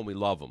 We know and we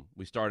love them.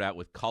 We start out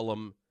with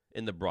Cullum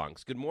in the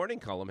Bronx. Good morning,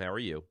 Cullum. How are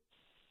you?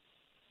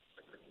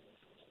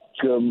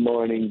 Good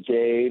morning,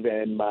 Dave,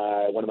 and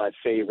one of my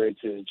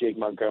favorites is Jake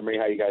Montgomery.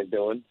 How you guys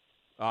doing?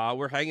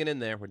 We're hanging in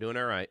there. We're doing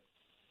all right.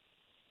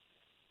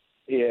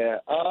 Yeah.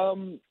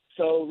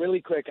 So really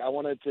quick, I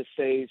wanted to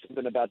say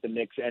something about the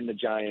Knicks and the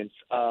Giants.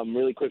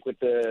 Really quick with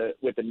the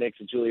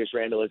Knicks and Julius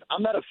Randle is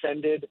I'm not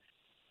offended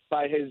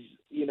by his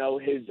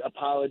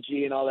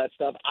apology and all that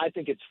stuff. I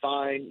think it's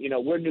fine.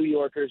 We're New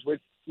Yorkers.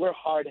 We're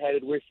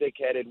hard-headed. We're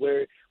thick-headed.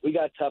 We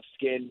got tough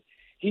skin.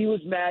 He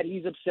was mad.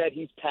 He's upset.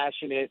 He's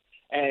passionate.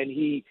 And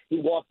he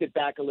walked it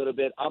back a little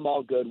bit. I'm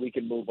all good. We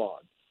can move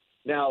on.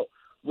 Now,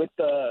 with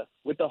the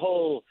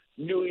whole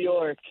New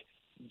York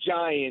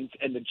Giants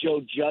and the Joe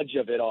Judge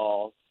of it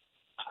all,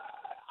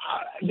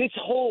 this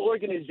whole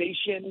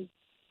organization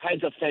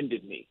has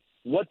offended me.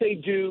 What they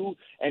do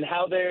and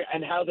how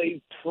they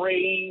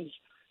praise,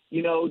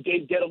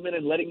 Dave Gettleman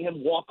and letting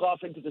him walk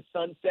off into the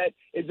sunset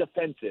is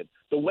offensive.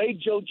 The way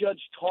Joe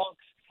Judge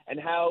talks and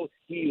how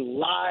he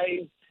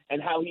lies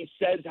and how he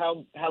says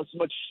how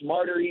much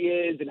smarter he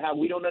is and how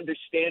we don't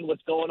understand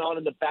what's going on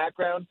in the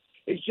background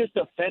is just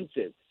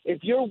offensive.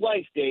 If your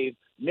wife, Dave,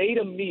 made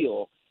a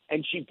meal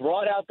and she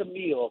brought out the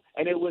meal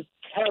and it was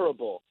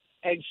terrible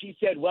and she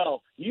said,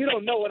 well, you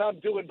don't know what I'm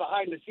doing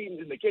behind the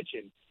scenes in the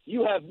kitchen.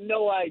 You have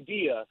no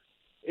idea.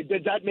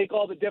 Does that make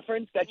all the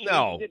difference? That she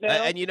no. It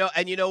now?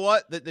 And you know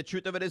what? The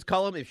truth of it is,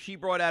 Cullum, if she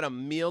brought out a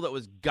meal that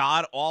was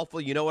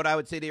god-awful, you know what I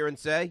would say to her and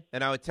say?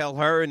 And I would tell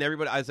her and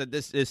everybody, I said,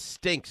 this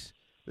stinks.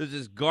 This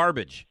is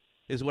garbage,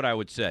 is what I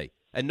would say.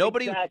 And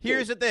nobody,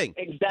 here's the thing.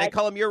 Exactly. And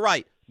Cullum, you're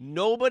right.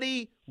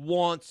 Nobody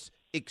wants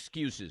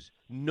excuses.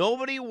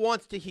 Nobody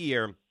wants to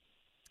hear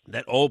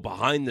that,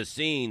 behind the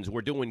scenes,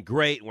 we're doing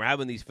great. We're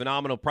having these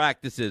phenomenal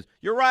practices.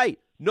 You're right.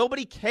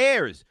 Nobody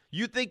cares.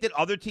 You think that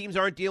other teams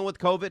aren't dealing with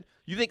COVID?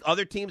 You think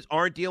other teams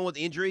aren't dealing with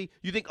injury?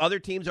 You think other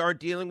teams aren't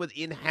dealing with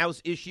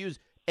in-house issues?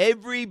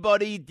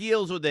 Everybody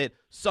deals with it.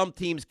 Some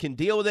teams can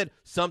deal with it.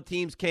 Some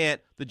teams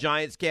can't. The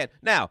Giants can't.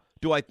 Now,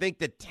 do I think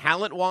that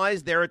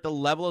talent-wise they're at the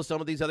level of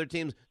some of these other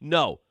teams?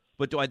 No.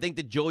 But do I think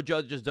that Joe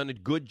Judge has done a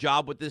good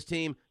job with this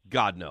team?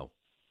 God, no.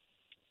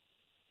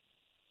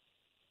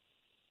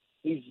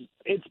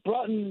 It's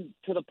brought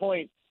to the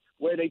point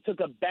where they took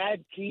a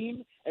bad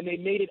team and they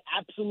made it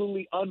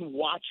absolutely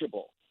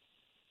unwatchable.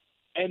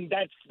 And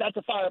that's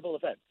a fireable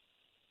offense.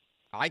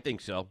 I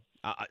think so.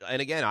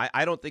 And again,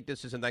 I don't think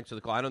this is, and thanks for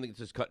the call, I don't think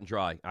this is cut and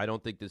dry. I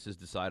don't think this is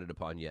decided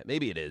upon yet.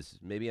 Maybe it is.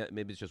 Maybe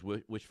it's just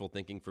wishful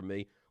thinking for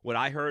me. What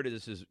I heard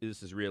is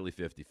this is really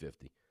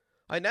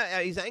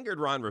 50-50. He's angered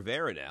Ron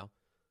Rivera now.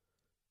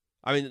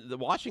 I mean, the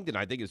Washington,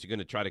 I think, is going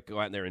to try to go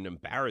out there and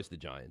embarrass the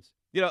Giants.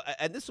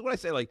 And this is what I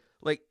say,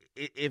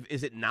 if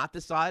is it not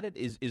decided?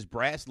 Is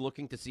Brass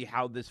looking to see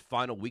how this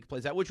final week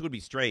plays out, which would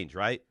be strange,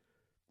 right?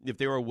 If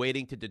they were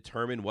waiting to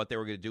determine what they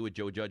were going to do with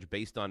Joe Judge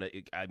based on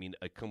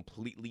a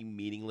completely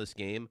meaningless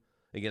game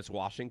against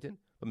Washington.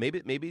 But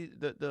maybe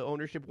the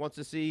ownership wants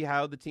to see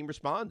how the team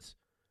responds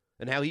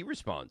and how he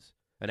responds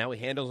and how he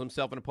handles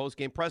himself in a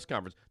post-game press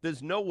conference.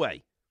 There's no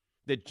way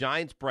that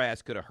Giants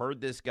brass could have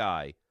heard this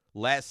guy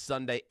last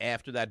Sunday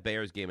after that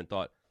Bears game and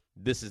thought,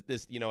 this is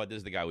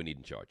the guy we need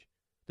in charge.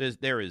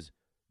 There is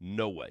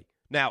no way.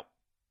 Now,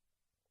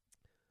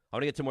 I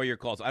want to get to more of your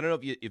calls. I don't know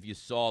if you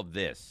saw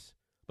this,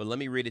 but let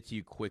me read it to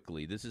you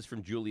quickly. This is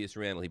from Julius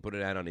Randle. He put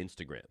it out on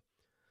Instagram.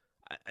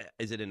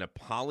 Is it an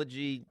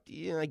apology?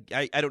 Yeah,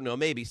 I don't know.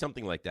 Maybe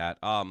something like that.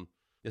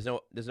 There's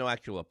no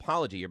actual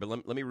apology here, but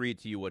let me read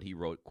to you what he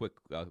wrote. Quick,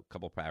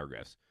 couple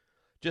paragraphs.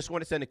 Just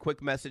want to send a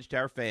quick message to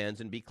our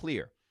fans and be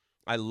clear.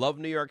 I love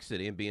New York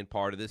City and being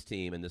part of this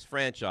team and this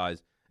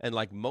franchise. And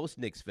like most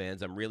Knicks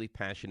fans, I'm really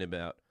passionate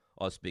about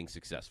us being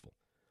successful.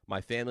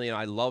 My family and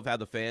I love how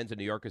the fans and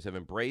New Yorkers have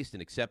embraced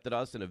and accepted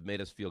us and have made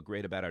us feel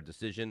great about our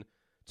decision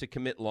to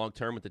commit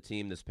long-term with the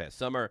team this past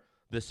summer.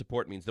 This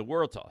support means the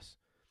world to us.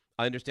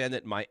 I understand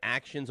that my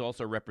actions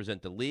also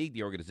represent the league,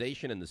 the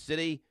organization, and the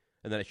city,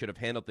 and that I should have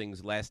handled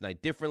things last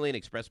night differently and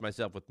expressed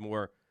myself with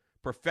more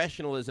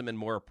professionalism and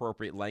more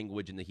appropriate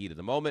language in the heat of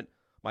the moment.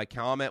 My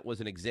comment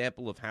was an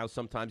example of how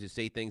sometimes you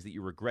say things that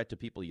you regret to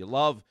people you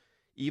love,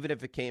 even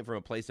if it came from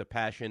a place of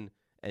passion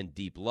and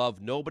deep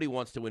love. Nobody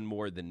wants to win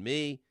more than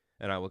me,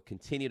 and I will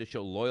continue to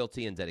show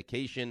loyalty and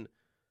dedication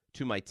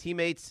to my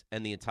teammates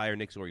and the entire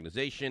Knicks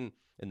organization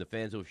and the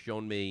fans who have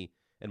shown me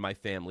and my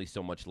family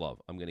so much love.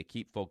 I'm going to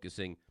keep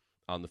focusing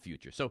on the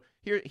future. So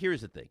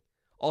here's the thing.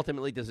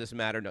 Ultimately, does this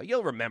matter? No.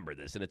 You'll remember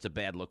this, and it's a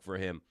bad look for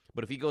him.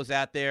 But if he goes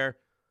out there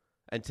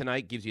and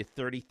tonight gives you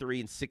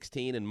 33 and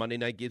 16, and Monday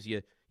night gives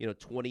you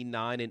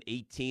 29 and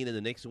 18, and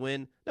the Knicks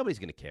win, nobody's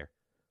going to care.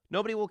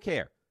 Nobody will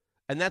care,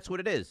 and that's what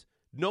it is.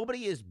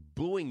 Nobody is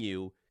booing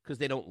you because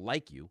they don't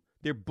like you.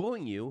 They're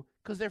booing you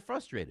because they're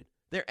frustrated.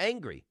 They're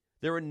angry.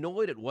 They're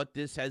annoyed at what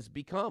this has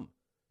become.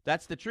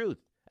 That's the truth.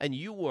 And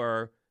you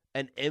were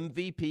an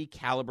MVP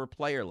caliber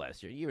player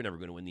last year. You were never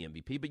going to win the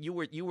MVP, but you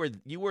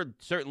were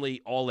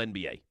certainly all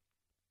NBA.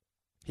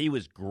 He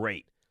was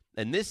great.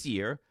 And this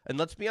year, and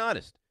let's be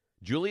honest,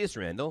 Julius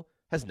Randle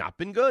has not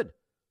been good,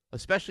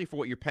 especially for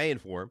what you're paying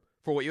for him,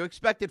 for what you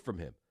expected from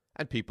him.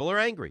 And people are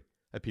angry,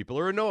 and people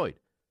are annoyed.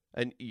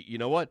 And you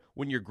know what?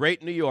 When you're great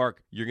in New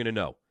York, you're going to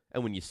know.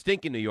 And when you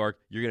stink in New York,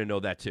 you're going to know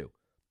that too.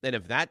 And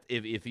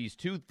if he's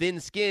too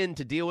thin-skinned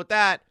to deal with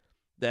that,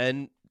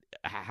 then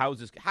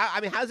how's it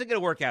going to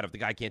work out if the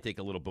guy can't take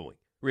a little booing?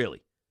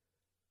 Really?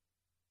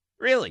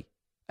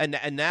 And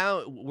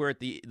now we're at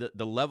the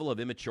level of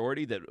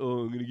immaturity that,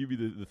 I'm going to give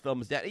you the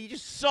thumbs down. You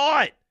just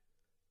saw it.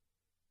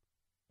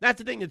 That's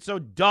the thing that's so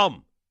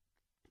dumb.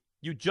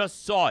 You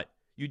just saw it.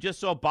 You just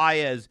saw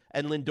Baez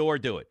and Lindor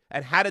do it.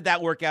 And how did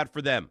that work out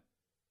for them?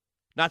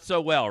 Not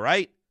so well,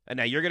 right? And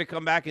now you're going to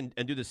come back and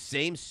do the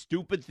same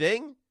stupid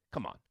thing?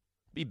 Come on.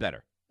 Be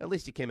better. At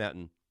least he came out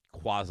and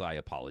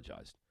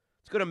quasi-apologized.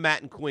 Let's go to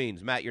Matt in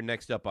Queens. Matt, you're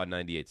next up on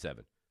 98.7.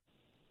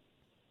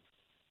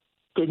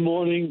 Good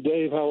morning,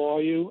 Dave. How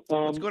are you?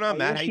 What's going on,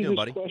 Matt? How you doing,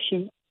 buddy?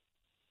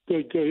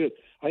 Good.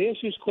 I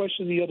asked you this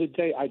question the other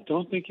day. I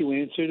don't think you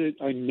answered it.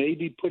 I may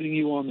be putting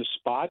you on the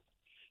spot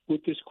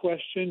with this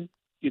question.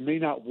 You may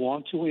not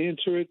want to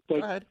answer it,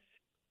 but go ahead.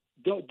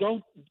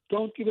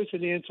 Don't give us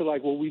an answer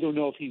like, well, we don't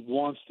know if he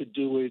wants to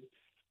do it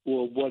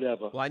or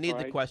whatever. Well, I need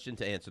the question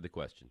to answer the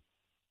question.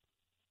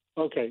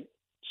 Okay.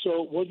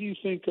 So what do you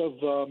think of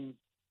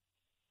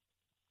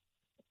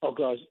oh,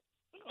 God,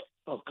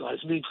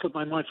 let me put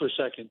my mind for a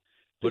second.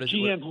 The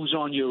GM who's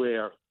on your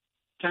air,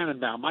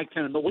 Tannenbaum, Mike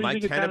Tannenbaum. What do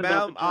you think of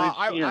Tannenbaum?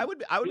 I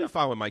would be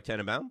fine with Mike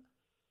Tannenbaum.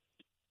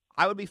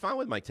 I would be fine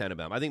with Mike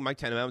Tannenbaum. I think Mike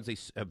Tannenbaum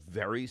is a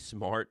very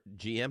smart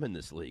GM in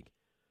this league.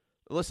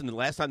 Listen, the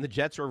last time the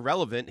Jets were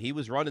relevant, he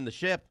was running the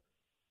ship.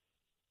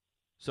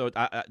 So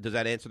does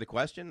that answer the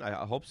question?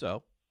 I hope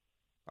so.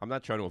 I'm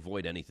not trying to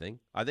avoid anything.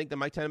 I think that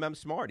Mike Tannenbaum's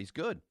smart. He's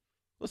good.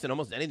 Listen,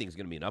 almost anything's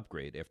going to be an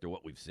upgrade after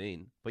what we've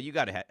seen. But you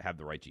got to have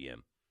the right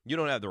GM. You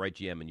don't have the right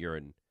GM, and you're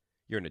in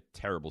a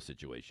terrible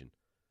situation.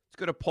 Let's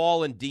go to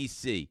Paul in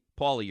D.C.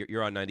 Paulie,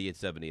 you're on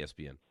 98.7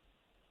 ESPN.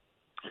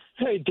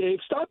 Hey, Dave,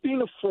 stop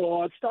being a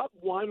fraud. Stop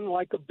whining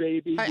like a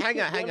baby. Hang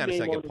on a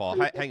second, Paul.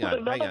 Hang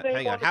on.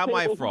 How am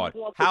I a fraud?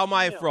 How am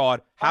I a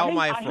fraud? How am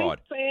I a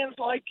fraud? I hate fans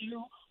like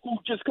you who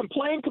just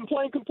complain.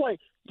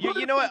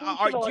 You know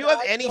what? Do you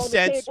have any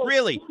sense?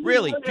 Really?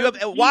 Do you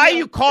have? Why are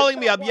you calling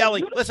me up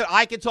yelling? Listen,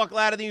 I can talk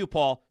louder than you,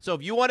 Paul. So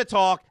if you want to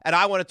talk and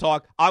I want to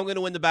talk, I'm going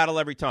to win the battle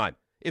every time.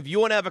 If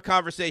you want to have a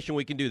conversation,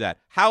 we can do that.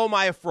 How am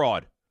I a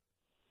fraud?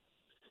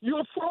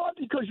 You're a fraud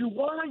because you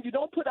whine, you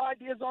don't put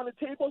ideas on the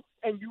table,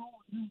 and you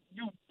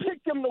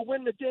pick them to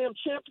win the damn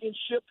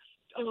championship,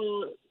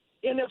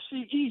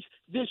 NFC East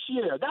this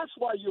year. That's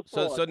why you're a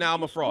fraud. So now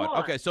I'm a fraud.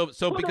 Okay, so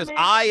because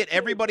I and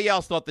everybody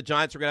else thought the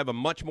Giants were going to have a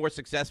much more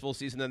successful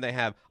season than they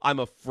have, I'm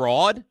a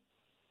fraud?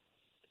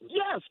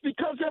 Yes,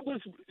 because it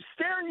was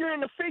staring you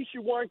in the face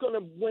you weren't going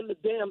to win the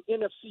damn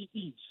NFC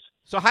East.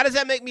 So how does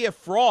that make me a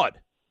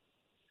fraud?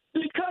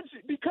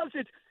 Because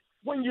it's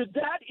when you're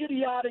that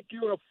idiotic,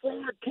 you're a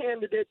fraud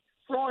candidate,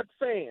 fraud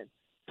fan.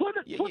 Put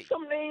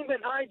some name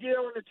and idea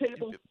on the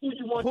table who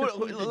you want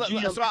to be the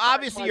GM. So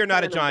obviously you're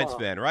not a Giants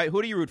fan, right?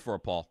 Who do you root for,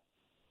 Paul?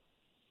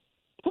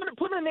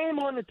 Put a name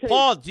on the table.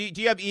 Paul, do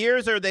you have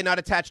ears or are they not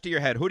attached to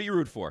your head? Who do you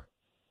root for?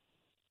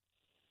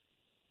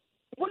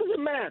 What does it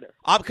matter?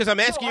 Because I'm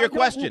asking you a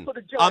question.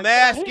 I'm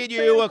asking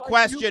you a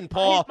question,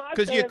 Paul,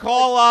 because you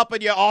call up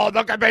and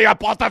look at me, you're a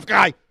positive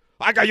guy.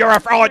 You're a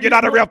fraud. You're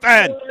not a real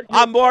fan.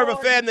 I'm more of a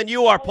fan than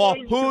you are, Paul.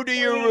 Who do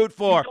you root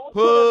for?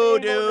 Who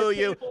do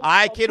you?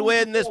 I can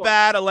win this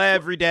battle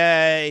every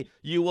day.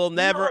 You will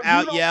never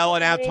out-yell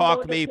and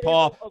out-talk me,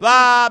 Paul.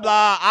 Blah,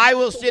 blah. I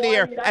will sit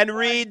here and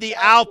read the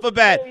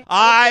alphabet.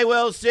 I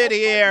will sit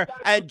here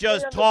and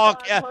just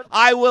talk.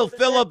 I will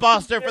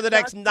filibuster for the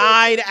next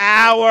 9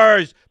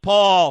 hours,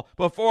 Paul,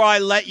 before I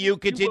let you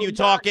continue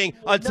talking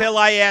until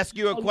I ask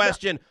you a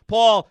question.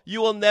 Paul,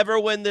 you will never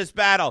win this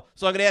battle.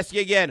 So I'm going to ask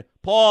you again.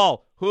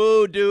 Paul,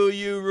 who do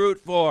you root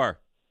for?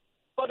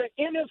 For the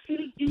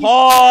NFC East.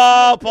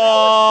 Paul.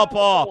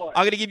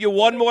 I'm going to give you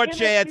one more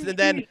chance, and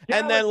then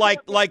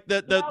like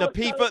the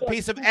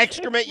piece of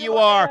excrement you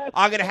are,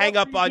 I'm going to hang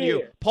up on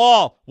you.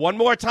 Paul, one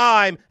more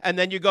time, and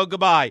then you go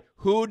goodbye.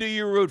 Who do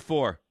you root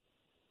for?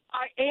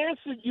 I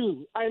answered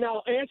you, and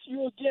I'll answer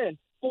you again.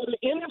 For the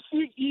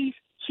NFC East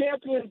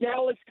champion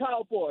Dallas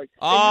Cowboys.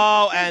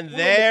 And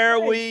there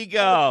we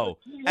go.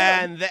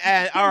 And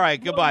all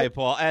right, goodbye,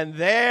 Paul. And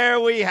there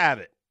we have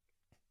it.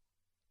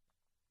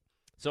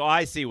 So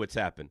I see what's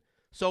happened.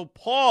 So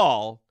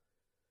Paul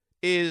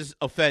is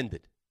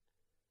offended.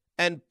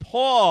 And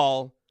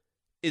Paul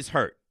is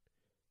hurt.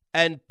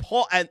 And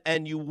Paul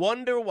and you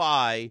wonder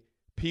why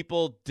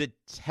people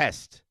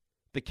detest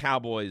the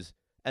Cowboys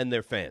and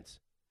their fans.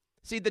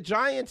 See, the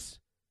Giants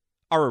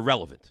are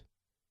irrelevant,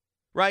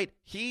 right?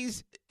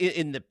 He's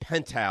in the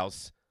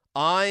penthouse.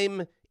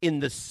 I'm in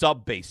the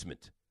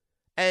sub-basement.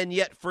 And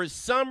yet, for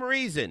some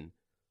reason,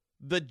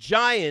 the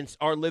Giants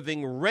are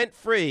living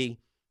rent-free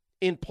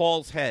in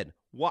Paul's head.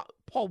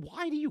 Paul,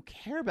 why do you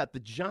care about the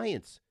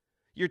Giants?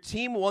 Your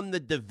team won the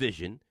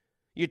division.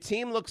 Your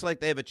team looks like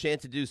they have a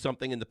chance to do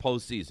something in the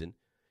postseason.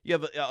 You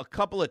have a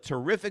couple of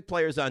terrific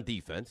players on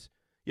defense.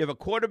 You have a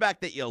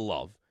quarterback that you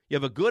love. You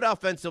have a good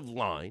offensive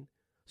line.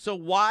 So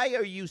why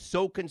are you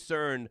so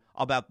concerned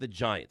about the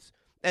Giants?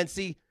 And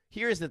see,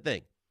 here's the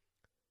thing.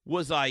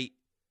 Was I,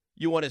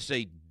 you want to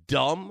say,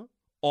 dumb,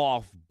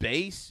 off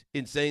base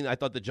in saying I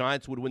thought the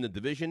Giants would win the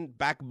division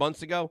back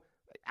months ago?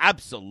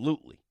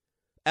 Absolutely.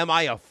 Am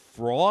I a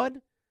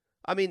fraud?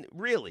 I mean,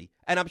 really.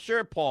 And I'm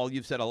sure, Paul,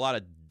 you've said a lot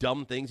of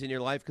dumb things in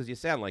your life because you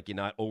sound like you're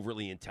not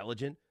overly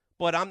intelligent.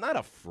 But I'm not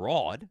a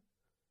fraud.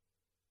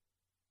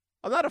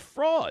 I'm not a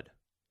fraud.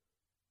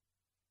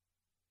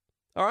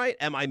 All right?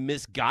 Am I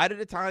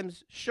misguided at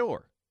times?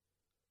 Sure.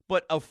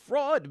 But a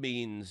fraud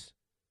means,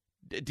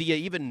 do you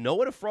even know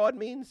what a fraud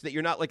means? That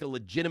you're not like a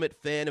legitimate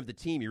fan of the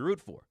team you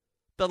root for.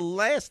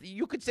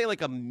 You could say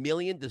like a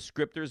million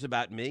descriptors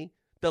about me.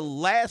 The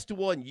last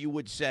one you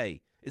would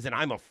say is that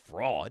I'm a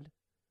fraud.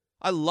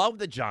 I love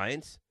the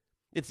Giants.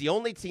 It's the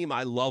only team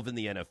I love in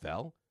the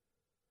NFL.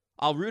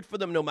 I'll root for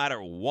them no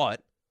matter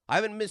what. I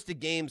haven't missed a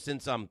game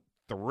since I'm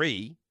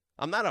 3.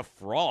 I'm not a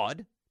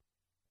fraud.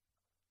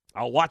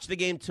 I'll watch the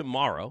game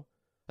tomorrow.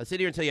 I sit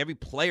here and tell you every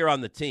player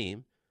on the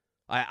team.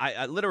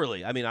 I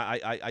literally, I mean,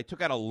 I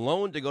took out a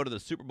loan to go to the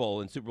Super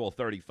Bowl in Super Bowl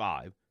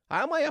 35.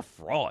 How am I a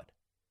fraud?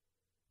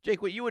 Jake,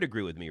 you would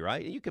agree with me,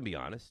 right? You can be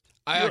honest.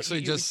 I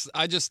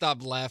just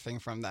stopped laughing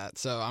from that,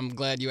 so I'm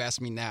glad you asked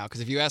me now.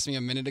 Because if you asked me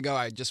a minute ago,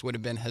 I just would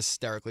have been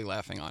hysterically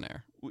laughing on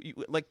air.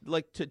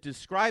 Like to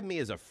describe me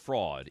as a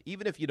fraud,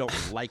 even if you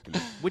don't like me,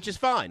 which is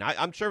fine.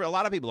 I'm sure a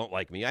lot of people don't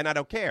like me, and I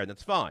don't care, and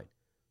that's fine.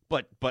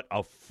 But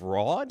a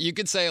fraud? You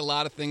could say a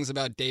lot of things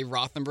about Dave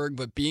Rothenberg,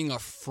 but being a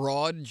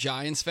fraud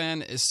Giants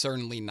fan is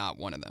certainly not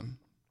one of them.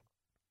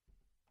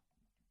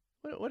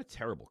 What a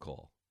terrible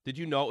call. Did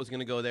you know it was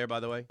going to go there, by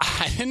the way?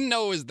 I didn't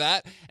know it was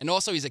that. And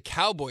also, he's a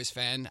Cowboys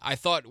fan. I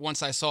thought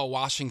once I saw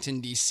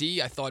Washington,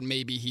 D.C., I thought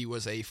maybe he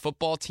was a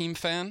football team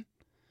fan.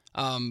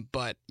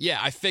 But, yeah,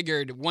 I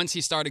figured once he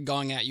started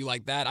going at you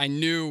like that, I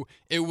knew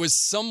it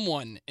was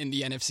someone in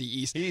the NFC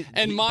East. You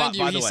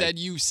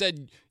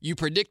said you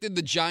predicted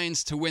the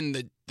Giants to win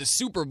the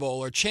Super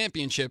Bowl or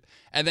championship,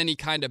 and then he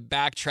kind of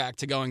backtracked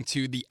to going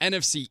to the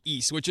NFC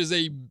East, which is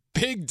a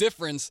big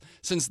difference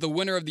since the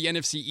winner of the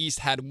NFC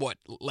East had what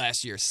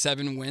last year?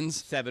 7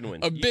 wins? 7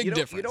 wins. A big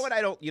difference. You know what I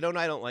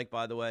don't like,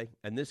 by the way,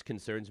 and this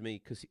concerns me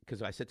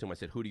because I said to him,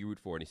 who do you root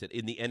for? And he said,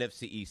 in the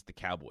NFC East, the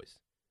Cowboys.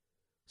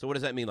 So what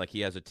does that mean? Like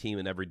he has a team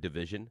in every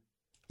division?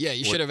 Yeah,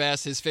 you should have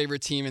asked his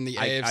favorite team in the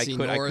AFC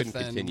North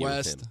and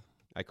West.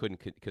 I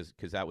couldn't because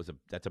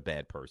that's a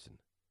bad person.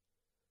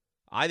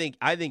 I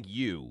think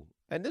you,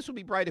 and this would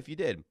be bright if you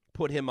did,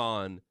 put him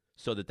on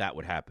so that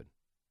would happen.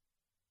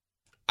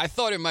 I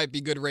thought it might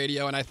be good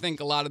radio, and I think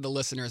a lot of the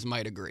listeners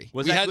might agree.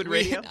 Was that good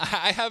radio?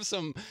 I have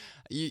some,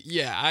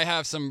 I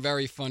have some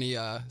very funny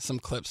some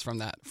clips from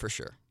that for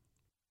sure.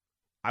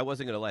 I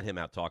wasn't going to let him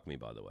out-talk me,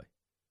 by the way.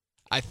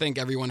 I think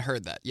everyone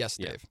heard that. Yes,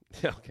 Dave.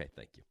 Yeah. Okay,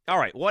 thank you. All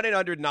right,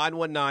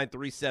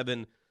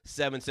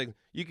 1-800-919-3776.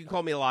 You can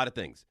call me a lot of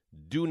things.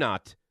 Do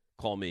not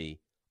call me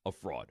a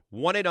fraud.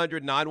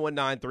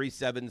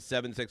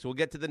 1-800-919-3776. We'll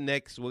get to the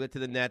Knicks. We'll get to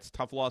the Nets.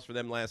 Tough loss for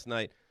them last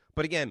night.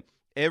 But again,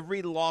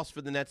 every loss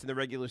for the Nets in the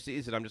regular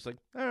season, I'm just like,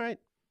 all right,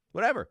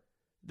 whatever.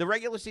 The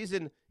regular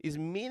season is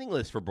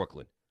meaningless for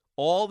Brooklyn.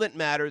 All that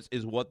matters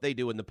is what they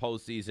do in the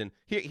postseason.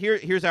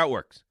 Here's how it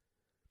works.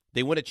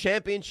 They win a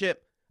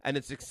championship, and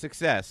it's a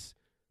success.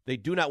 They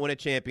do not win a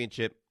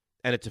championship,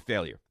 and it's a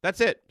failure.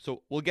 That's it.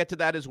 So we'll get to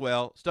that as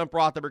well. Stump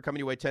Rothenberg coming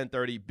your way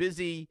 10:30.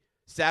 Busy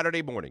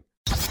Saturday morning.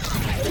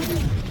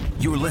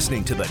 You're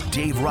listening to the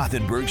Dave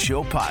Rothenberg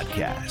Show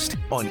podcast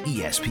on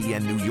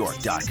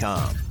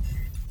ESPNNewYork.com.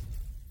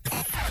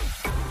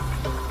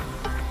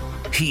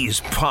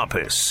 He's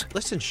pompous.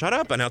 Listen, shut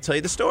up and I'll tell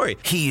you the story.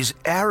 He's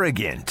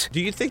arrogant.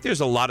 Do you think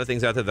there's a lot of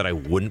things out there that I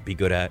wouldn't be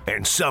good at?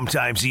 And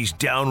sometimes he's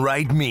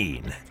downright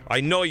mean. I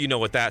know you know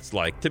what that's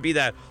like, to be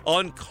that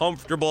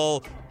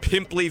uncomfortable,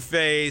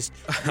 pimply-faced,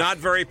 not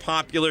very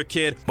popular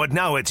kid. But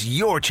now it's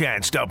your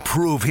chance to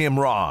prove him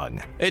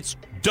wrong. It's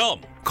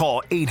dumb.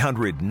 Call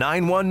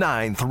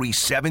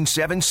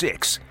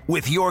 800-919-3776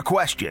 with your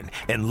question,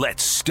 and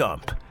let's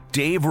stump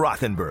Dave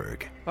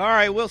Rothenberg. All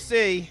right, we'll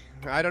see.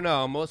 I don't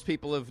know. Most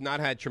people have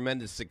not had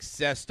tremendous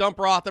success. Stump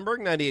Rothenberg,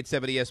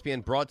 98.7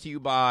 ESPN, brought to you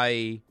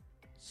by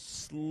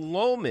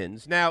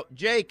Sloman's. Now,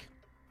 Jake.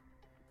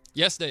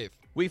 Yes, Dave.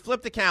 We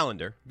flipped the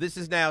calendar. This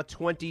is now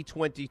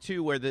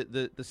 2022, where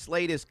the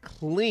slate is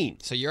clean.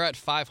 So you're at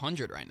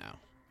 500 right now.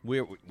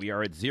 We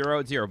are at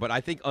 0-0, but I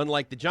think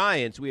unlike the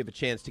Giants, we have a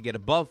chance to get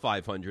above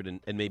 500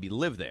 and maybe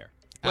live there.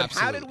 But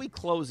Absolutely. how did we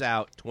close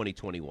out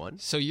 2021?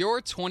 So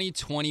your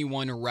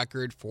 2021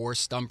 record for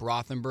Stump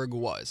Rothenberg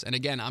was, and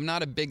again, I'm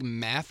not a big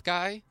math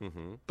guy,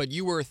 but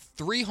you were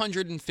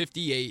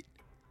 358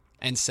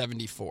 and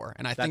 74,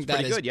 and I think that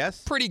pretty is good,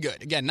 yes? pretty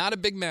good. Again, not a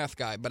big math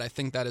guy, but I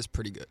think that is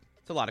pretty good.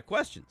 It's a lot of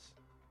questions.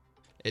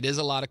 It is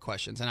a lot of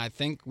questions, and I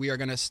think we are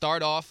going to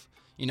start off,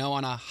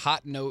 on a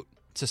hot note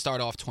to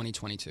start off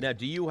 2022. Now,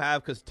 do you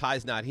have, because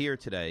Ty's not here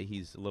today,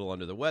 he's a little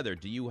under the weather,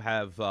 do you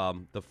have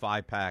the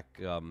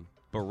 5-pack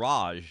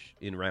barrage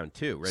in round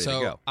 2 ready to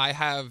go? So I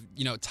have,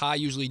 Ty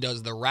usually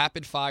does the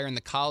rapid fire in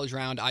the college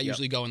round. I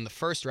usually go in the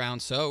first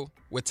round. So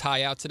with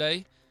Ty out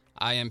today,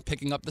 I am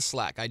picking up the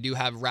slack. I do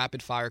have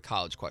rapid fire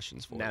college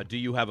questions for you. Now, do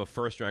you have a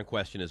first-round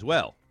question as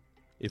well,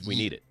 if we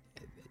need it?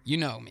 You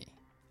know me.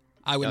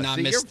 I would not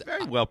see, miss. You're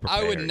very well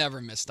prepared. I would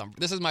never miss Stump.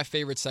 This is my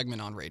favorite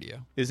segment on radio.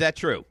 Is that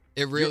true?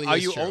 It really Are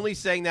is you true. only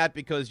saying that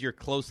because you're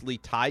closely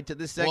tied to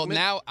this segment? Well,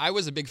 now I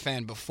was a big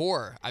fan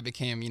before I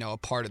became, a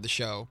part of the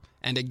show.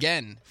 And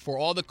again, for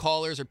all the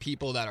callers or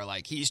people that are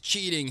like, he's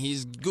cheating,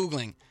 he's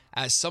Googling,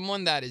 as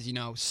someone that is,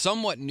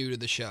 somewhat new to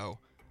the show,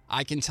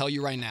 I can tell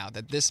you right now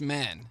that this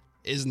man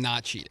is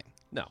not cheating.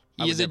 No.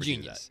 He is a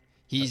genius.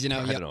 He's, I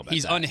don't know about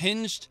he's that.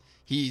 unhinged.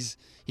 He's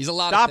a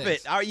lot Stop of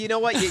things. it. You know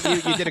what? You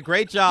did a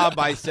great job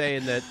by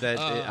saying that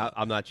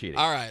I'm not cheating.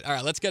 All right.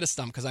 Let's get a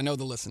stump because I know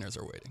the listeners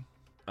are waiting.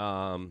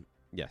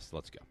 Yes,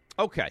 let's go.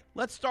 Okay,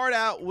 let's start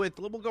out with,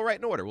 we'll go right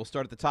in order. We'll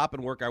start at the top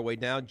and work our way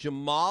down.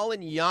 Jamal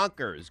in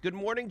Yonkers. Good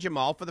morning,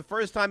 Jamal. For the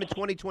first time in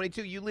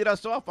 2022, you lead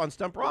us off on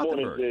Stump Rothenberg.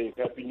 Good morning,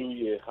 Dave. Happy New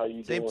Year. How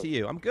you doing? Same to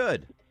you. I'm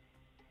good.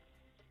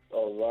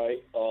 All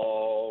right.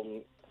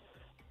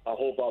 I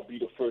hope I'll be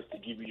the first to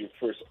give you your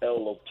first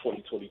L of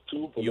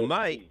 2022. But You let's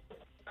might. see.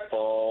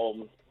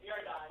 All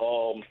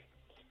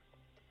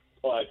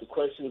right, the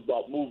question is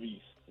about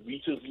movies.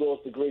 We just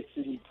lost the great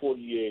Sidney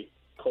Poitier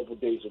a couple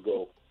days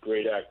ago.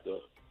 Great actor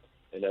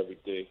and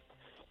everything.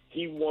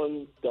 He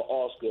won the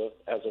Oscar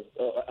as a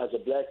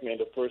black man,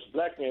 the first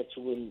black man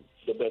to win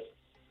the Best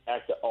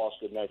Actor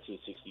Oscar in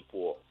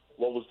 1964.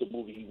 What was the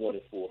movie he won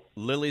it for?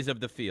 Lilies of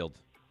the Field.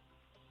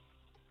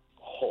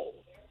 Oh,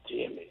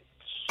 damn it.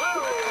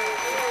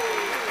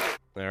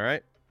 All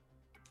right.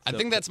 I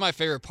think that's my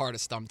favorite part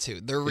of Stump too.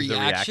 Their Is the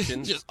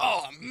reaction, reactions? just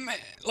man,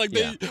 like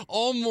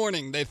all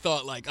morning they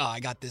thought like, I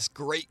got this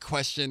great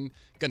question,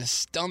 gonna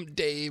stump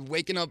Dave,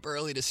 waking up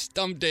early to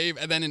stump Dave,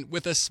 and then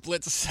with a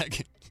split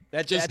second,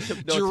 That just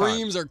took no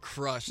dreams time. are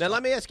crushed. Now,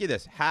 let me ask you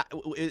this.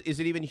 Is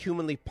it even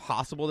humanly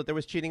possible that there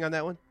was cheating on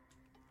that one?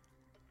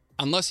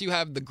 Unless you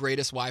have the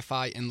greatest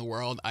Wi-Fi in the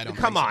world, I don't.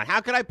 Come think so. on.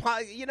 How could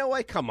I? You know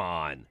what? Come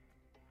on.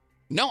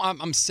 No,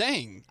 I'm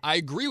saying I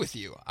agree with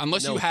you.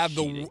 Unless No you have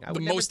cheating. I the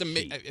would never most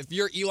amazing. cheat. If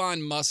you're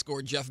Elon Musk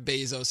or Jeff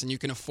Bezos and you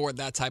can afford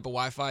that type of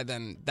Wi-Fi,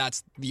 then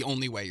that's the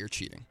only way you're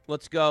cheating.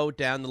 Let's go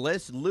down the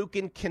list. Luke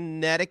in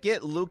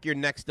Connecticut. Luke, you're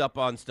next up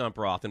on Stump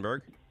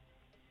Rothenberg.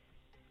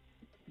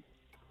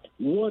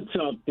 What's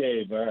up,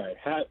 Dave? All right.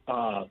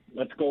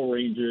 Let's go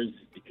Rangers.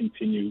 It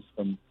continues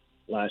from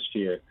last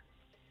year.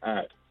 All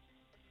right.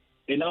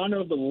 In honor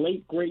of the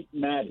late, great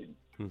Madden,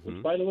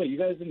 which, by the way, you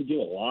guys didn't give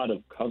a lot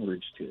of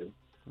coverage to.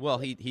 Well,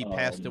 he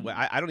passed away.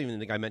 I don't even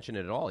think I mentioned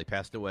it at all. He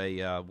passed away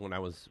when I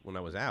was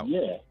out.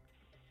 Yeah.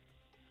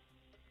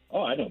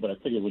 Oh, I know, but I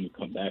figured when you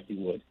come back, you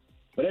would.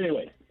 But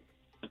anyway,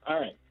 all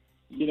right.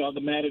 You know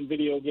the Madden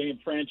video game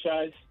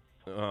franchise?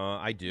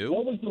 I do.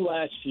 What was the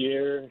last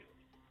year?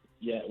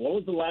 Yeah, what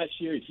was the last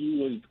year he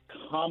was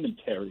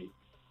commentary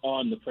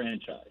on the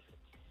franchise?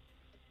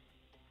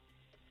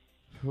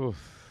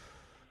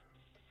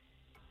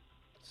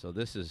 So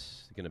this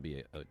is going to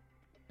be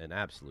an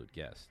absolute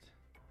guest.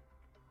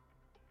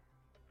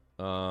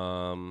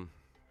 So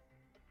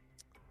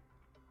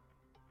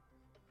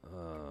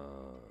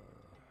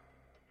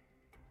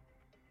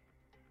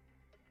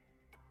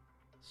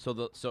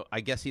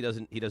I guess he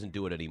doesn't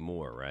do it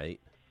anymore,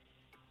 right?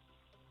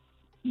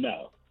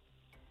 No.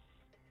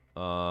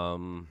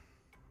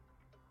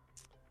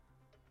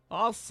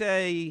 I'll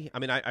say,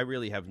 I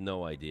really have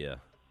no idea.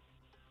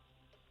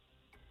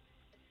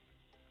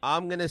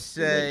 I'm going to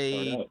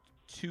say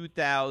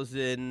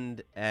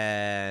 2000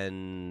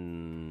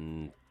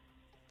 and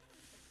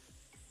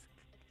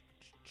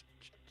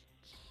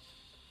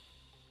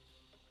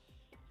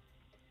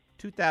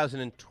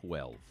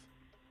 2012.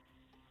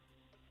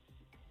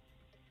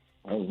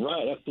 All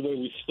right, that's the way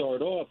we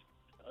start off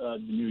the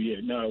new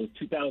year. No, it was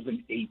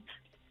 2008.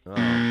 Oh,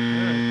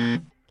 right.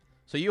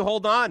 So you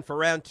hold on for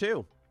round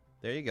 2.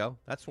 There you go.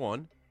 That's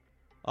one.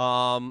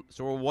 So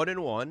we're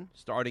 1-1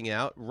 starting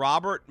out.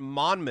 Robert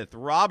Monmouth.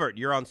 Robert,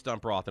 you're on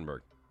Stump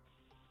Rothenberg.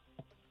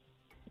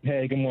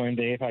 Hey, good morning,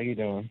 Dave. How you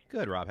doing?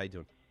 Good, Rob. How you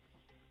doing?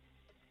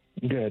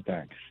 Good,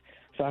 thanks.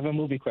 So I have a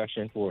movie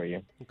question for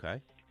you.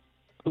 Okay.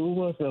 Who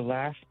was the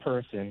last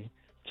person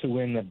to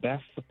win the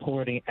Best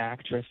Supporting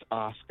Actress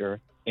Oscar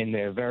in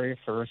their very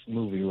first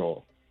movie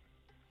role?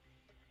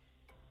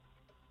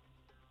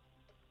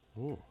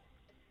 Ooh.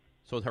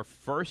 So her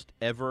first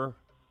ever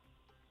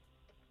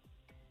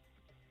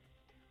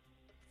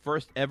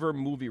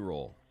movie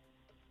role.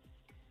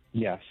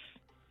 Yes.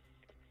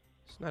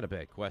 It's not a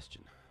bad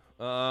question.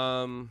 So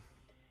I'm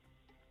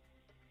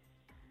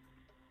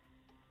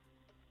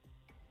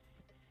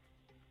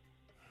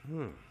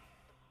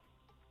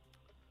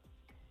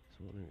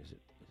wondering, is it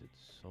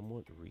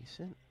somewhat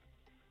recent?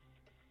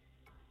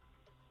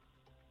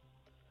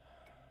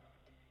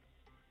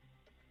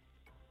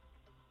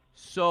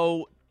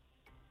 So,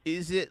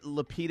 is it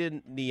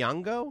Lupita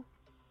Nyong'o?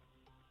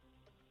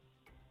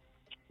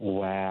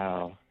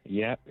 Wow.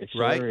 Yep. It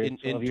sure Right? is.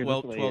 In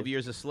 12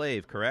 years a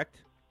slave,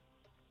 correct?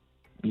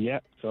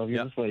 Yep. 12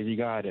 years a slave. You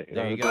got it.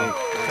 There you go.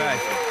 Okay.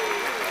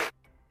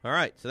 All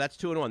right. So that's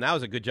 2-1. That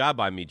was a good job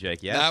by me,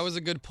 Jake. Yes? That was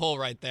a good pull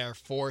right there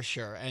for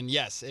sure. And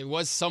yes, it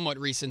was somewhat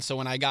recent. So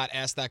when I got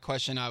asked that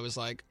question, I was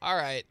like, all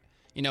right.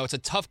 It's a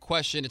tough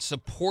question. It's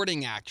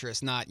supporting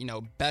actress, not,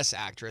 best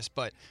actress.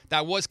 But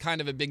that was kind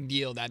of a big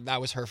deal.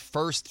 That was her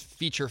first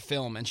feature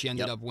film, and she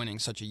ended up winning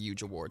such a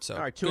huge award. So,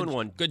 all right,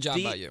 2-1. Good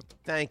job by you.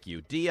 Thank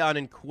you. Dion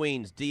in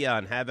Queens.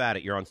 Dion, have at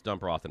it. You're on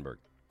Stump Rothenberg.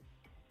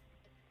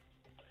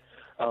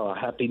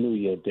 Happy New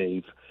Year,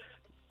 Dave.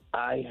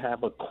 I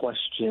have a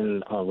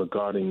question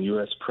regarding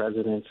U.S.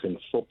 presidents in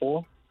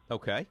football.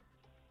 Okay.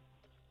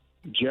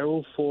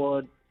 Gerald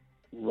Ford,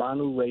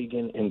 Ronald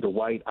Reagan, and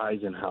Dwight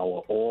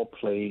Eisenhower all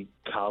played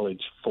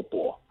college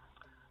football.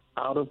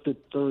 Out of the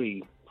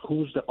three,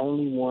 who's the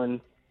only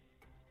one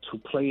to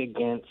play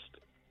against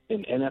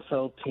an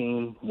NFL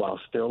team while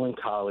still in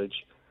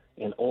college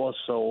and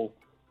also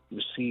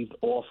received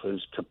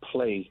offers to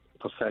play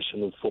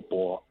professional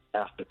football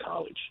after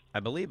college?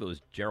 I believe it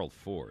was Gerald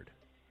Ford.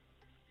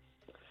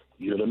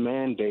 You're the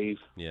man, Dave.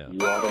 Yeah.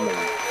 You are the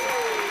man.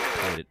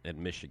 Played at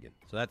Michigan.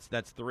 So that's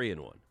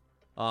 3-1.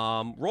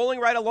 Rolling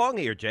right along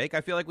here, Jake.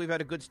 I feel like we've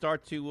had a good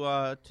start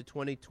to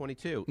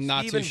 2022.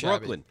 Not Steve too in shabby.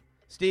 Brooklyn.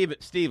 Steve.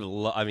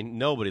 I mean,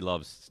 nobody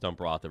loves Stump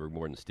Rothenberg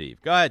more than Steve.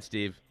 Go ahead,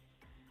 Steve.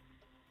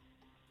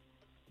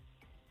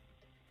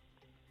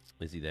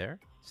 Is he there?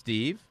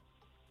 Steve?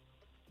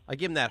 I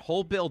give him that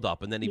whole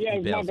build-up, and then he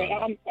bails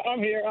on me. I'm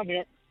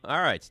here.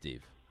 All right,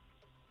 Steve.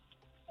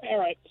 All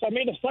right. So I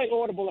made a slight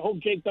audible. I hope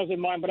Jake doesn't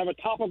mind, but I have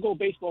a topical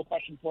baseball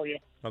question for you,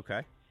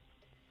 Okay.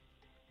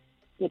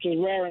 which is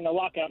rare in the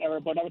lockout era,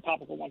 but I have a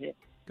topical one here.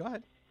 Go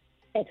ahead.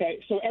 Okay.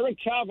 So Eric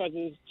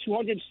Chavez's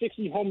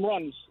 260 home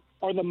runs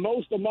are the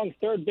most among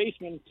third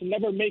basemen to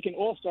never make an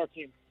All-Star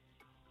team.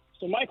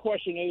 So my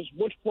question is,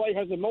 which player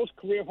has the most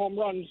career home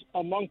runs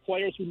among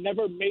players who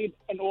never made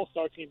an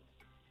All-Star team?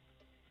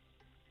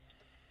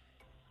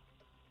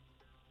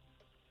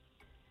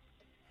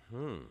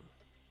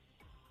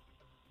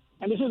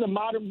 And this is a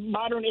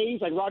modern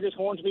age, like Rogers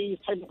Hornsby is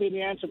technically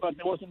the answer, but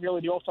there wasn't really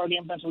the All-Star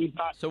game then, so he's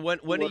not. So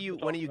when are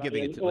you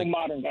giving it to? All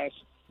modern guys.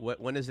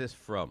 When is this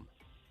from?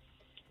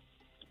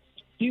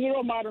 These are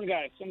all modern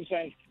guys. I'm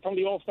saying from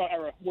the All-Star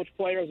era. Which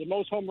player has the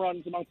most home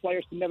runs among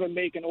players to never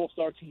make an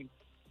All-Star team?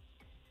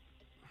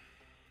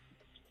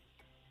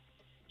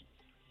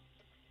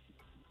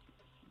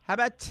 How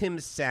about Tim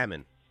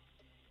Salmon?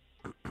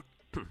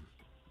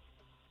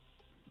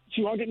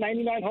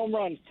 299 home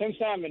runs. Tim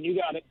Salmon, you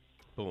got it.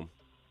 Boom.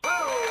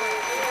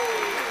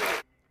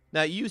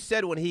 Now, you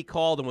said when he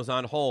called and was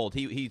on hold,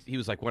 he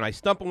was like, when I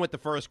stump him with the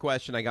first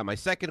question, I got my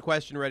second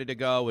question ready to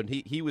go, and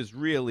he was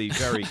really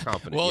very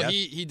confident. Well, yes?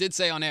 he did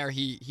say on air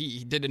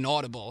he did an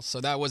audible, so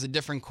that was a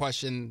different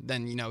question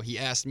than he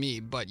asked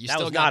me. But that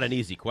was not an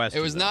easy question.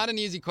 It was not an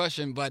easy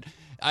question, but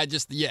I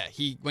just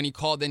when he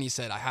called in, he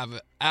said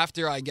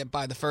after I get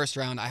by the first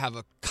round, I have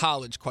a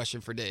college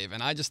question for Dave,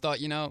 and I just thought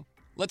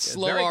let's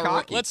slow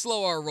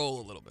our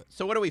roll a little bit.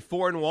 So what are we,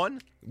 4-1?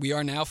 We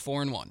are now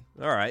 4-1.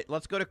 All right,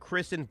 let's go to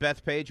Chris and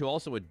Bethpage, who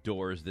also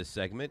adores this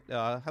segment.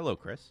 Hello,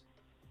 Chris.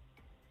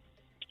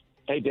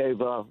 Hey, Dave.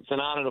 It's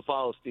an honor to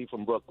follow Steve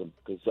from Brooklyn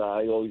because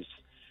he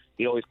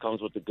always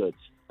comes with the goods.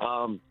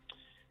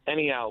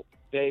 Anyhow,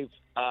 Dave,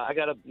 I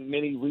got a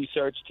mini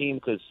research team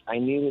because I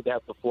needed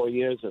that for 4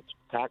 years of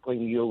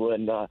tackling you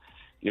and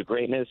your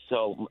greatness.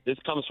 So this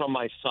comes from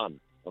my son.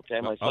 Okay,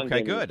 my son.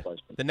 Okay, good.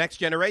 The next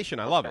generation.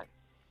 I love it.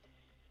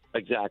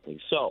 Exactly.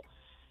 So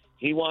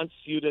he wants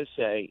you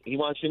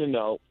to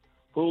know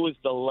who was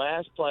the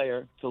last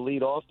player to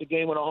lead off the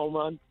game with a home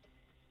run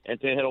and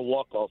to hit a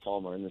walk-off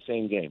homer in the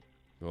same game.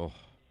 Oh.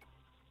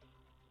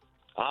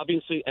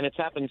 Obviously, and it's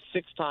happened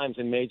 6 times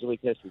in Major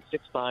League history.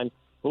 6 times.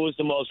 Who was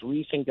the most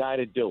recent guy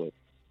to do it?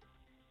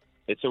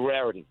 It's a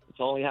rarity. It's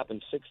only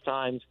happened 6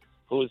 times.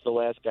 Who was the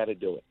last guy to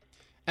do it?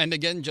 And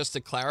again, just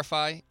to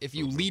clarify, if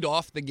you lead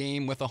off the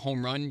game with a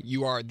home run,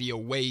 you are the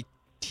away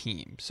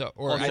team.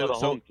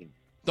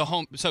 The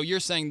home team. So you're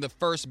saying the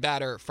first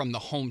batter from the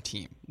home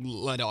team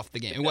led off the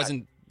game. It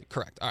wasn't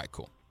correct. All right,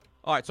 cool.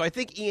 All right, so I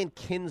think Ian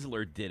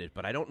Kinsler did it,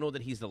 but I don't know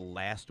that he's the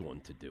last one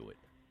to do it.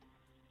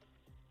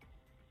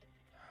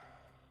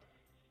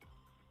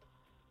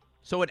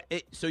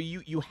 So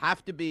you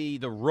have to be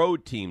the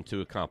road team to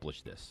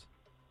accomplish this.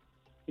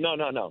 No.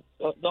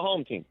 The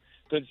home team.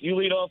 Because you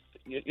lead off,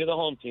 you're the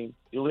home team.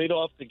 You lead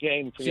off the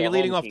game. So you're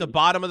leading off the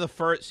bottom of the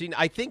first. See,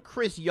 I think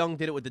Chris Young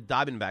did it with the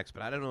Diamondbacks,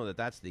 but I don't know that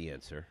that's the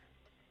answer.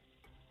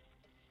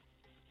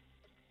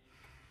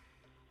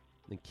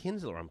 And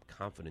Kinsler, I'm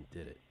confident,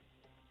 did it.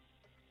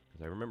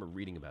 I remember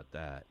reading about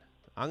that.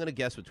 I'm going to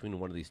guess between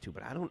one of these two,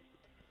 but I don't.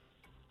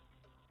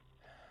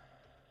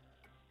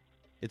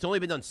 It's only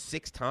been done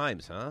 6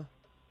 times, huh?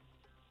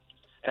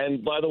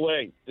 And by the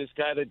way, this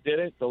guy that did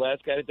it, the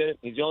last guy that did it,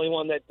 he's the only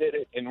one that did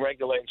it in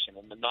regulation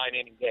in the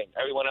 9-inning game.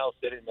 Everyone else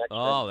did it in extra.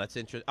 Oh, that's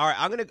interesting. All right,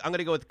 I'm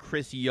gonna go with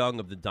Chris Young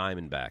of the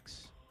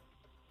Diamondbacks.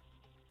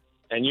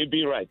 And you'd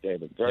be right,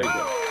 David. Very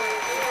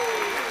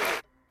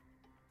good.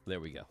 There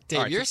we go. Dave,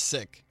 right, you're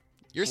sick.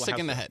 You're sick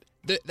in the head.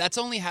 That's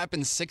only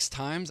happened 6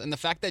 times, and the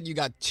fact that you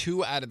got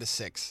 2 out of the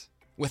 6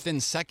 within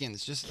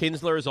seconds, just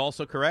Kinsler is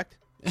also correct.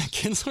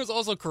 Kinsler's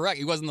also correct.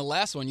 He wasn't the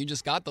last one. You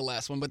just got the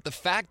last one. But the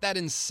fact that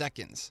in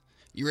seconds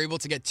you were able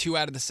to get 2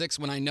 out of the 6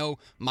 when I know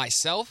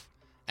myself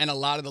and a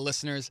lot of the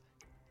listeners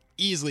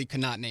easily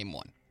could not name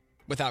one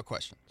without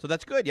question. So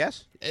that's good,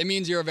 yes? It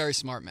means you're a very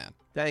smart man.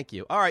 Thank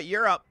you. All right,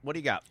 you're up. What do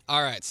you got?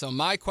 All right, so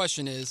my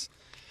question is,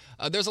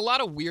 there's a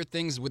lot of weird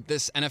things with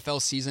this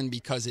NFL season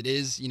because it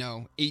is,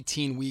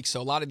 18 weeks.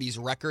 So a lot of these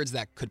records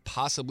that could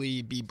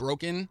possibly be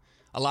broken,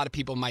 a lot of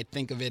people might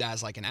think of it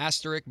as like an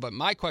asterisk. But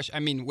my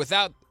question,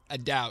 without a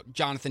doubt,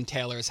 Jonathan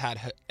Taylor has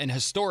had an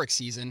historic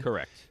season.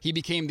 Correct. He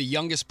became the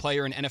youngest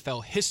player in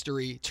NFL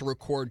history to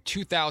record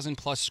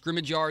 2,000-plus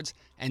scrimmage yards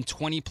and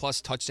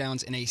 20-plus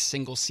touchdowns in a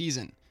single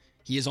season.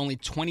 He is only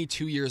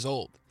 22 years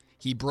old.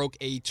 He broke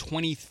a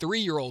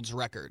 23-year-old's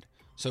record.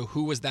 So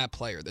who was that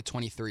player, the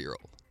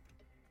 23-year-old?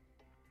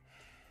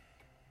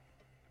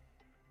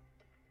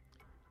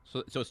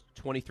 So it's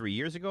 23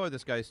 years ago, or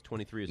this guy's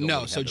 23 years old?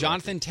 No, so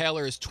Jonathan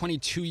Taylor is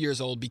 22 years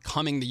old,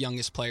 becoming the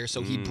youngest player.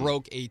 So he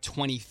broke a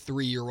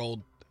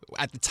 23-year-old.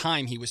 At the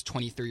time, he was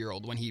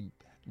 23-year-old when he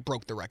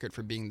broke the record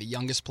for being the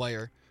youngest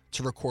player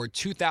to record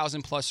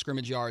 2,000-plus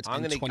scrimmage yards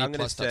and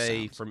 20-plus touchdowns. I'm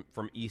going to say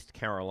from East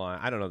Carolina.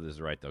 I don't know if this is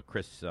right, though.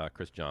 Chris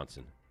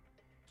Johnson.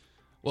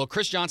 Well,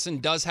 Chris Johnson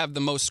does have the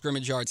most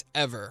scrimmage yards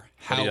ever.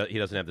 But he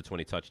doesn't have the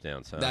 20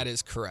 touchdowns, huh? That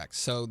is correct.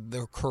 So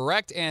the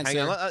correct answer...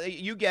 Hang on,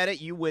 you get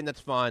it. You win.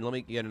 That's fine. Let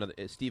me get another.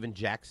 Steven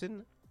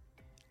Jackson?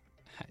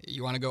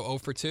 You want to go 0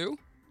 for 2?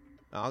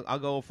 I'll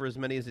go for as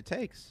many as it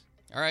takes.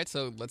 All right,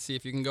 so let's see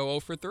if you can go 0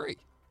 for 3.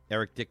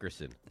 Eric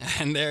Dickerson.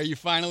 And there, you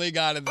finally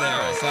got it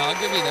there. So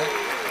I'll give you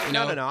that.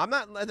 No, I'm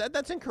not.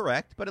 That's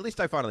incorrect. But at least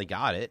I finally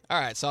got it. All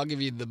right, so I'll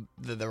give you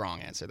the wrong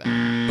answer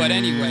then. But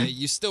anyway,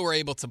 you still were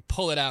able to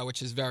pull it out,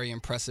 which is very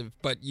impressive.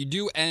 But you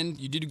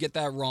did get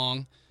that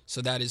wrong.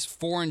 So that is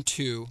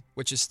 4-2,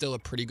 which is still a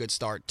pretty good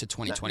start to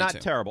 2022. Not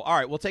terrible. All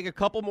right, we'll take a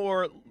couple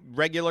more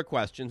regular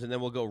questions, and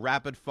then we'll go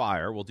rapid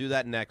fire. We'll do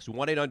that next.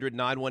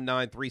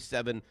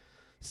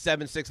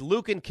 1-800-919-3776.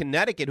 Luke in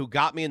Connecticut, who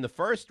got me in the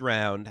first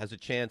round, has a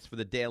chance for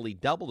the Daily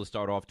Double to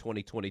start off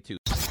 2022.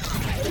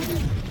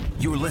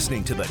 You're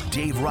listening to the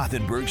Dave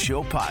Rothenberg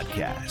Show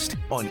podcast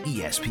on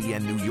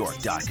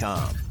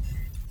ESPNNewYork.com.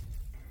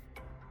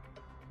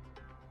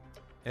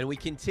 And we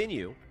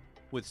continue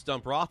with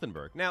Stump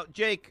Rothenberg. Now,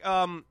 Jake,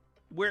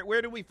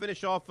 where did we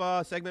finish off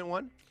segment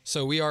 1?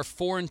 So we are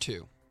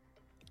 4-2.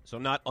 So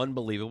not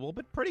unbelievable,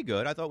 but pretty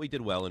good. I thought we did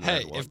well in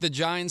round 1. If the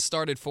Giants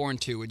started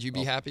 4-2, would you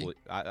be happy?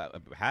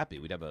 Happy.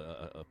 We'd have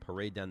a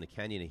parade down the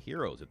Canyon of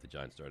Heroes if the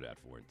Giants started at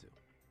 4-2.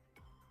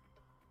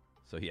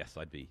 So yes,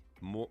 I'd be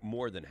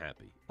more than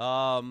happy.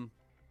 Now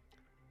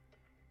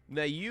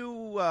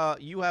you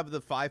have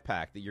the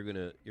 5-pack that you're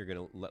gonna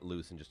let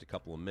loose in just a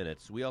couple of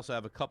minutes. We also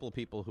have a couple of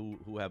people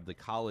who have the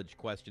college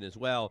question as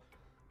well,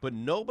 but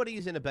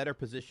nobody's in a better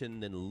position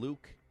than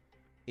Luke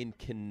in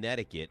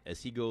Connecticut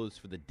as he goes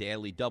for the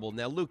Daily Double.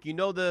 Now, Luke, you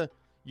know the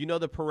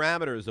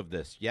parameters of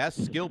this, yes?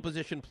 Skill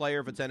position player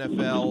if it's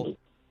NFL,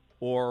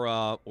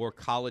 or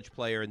college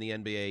player in the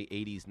NBA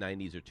 80s,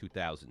 90s, or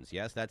 2000s.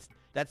 Yes, that's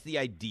the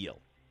ideal.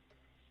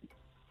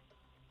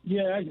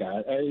 Yeah, I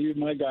got it.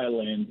 My guy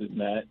lands in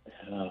that.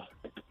 All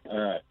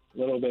right, a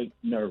little bit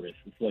nervous.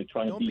 It's like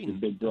trying to beat the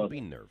big brother. Don't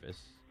be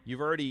nervous. You've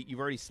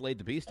already slayed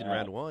the beast in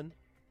round 1.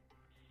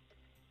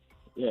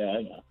 Yeah,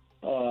 I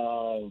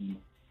know.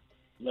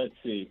 Let's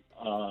see.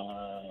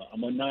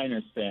 I'm a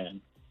Niners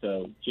fan,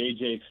 so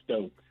J.J.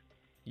 Stokes.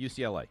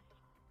 UCLA.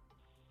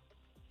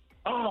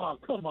 Oh,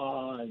 come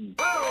on.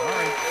 All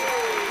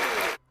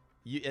right.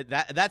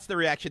 That's the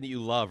reaction that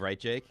you love, right,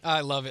 Jake?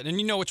 I love it. And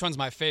you know which one's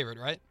my favorite,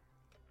 right?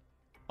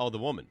 Oh, the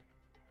woman.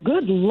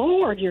 Good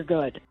Lord, you're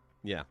good.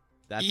 Yeah.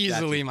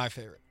 Easily my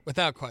favorite,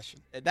 without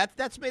question.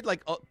 That's made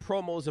like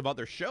promos of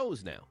other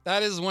shows now.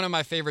 That is one of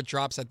my favorite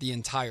drops at the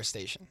entire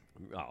station.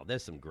 Oh,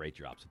 there's some great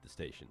drops at the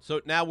station.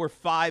 So now we're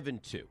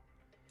 5-2.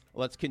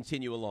 Let's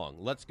continue along.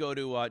 Let's go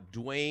to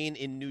Dwayne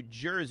in New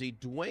Jersey.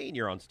 Dwayne,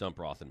 you're on Stump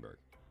Rothenberg.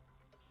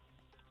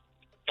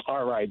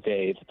 All right,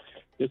 Dave.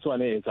 This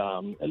one is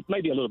it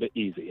might be a little bit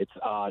easy. It's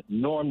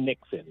Norm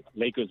Nixon,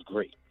 Lakers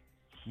great.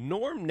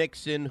 Norm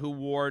Nixon, who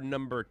wore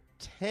number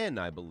 10,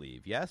 I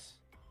believe, yes?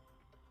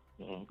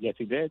 Yes,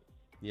 he did.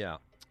 Yeah.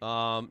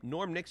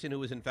 Norm Nixon, who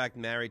was, in fact,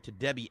 married to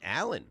Debbie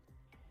Allen.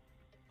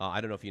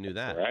 I don't know if you knew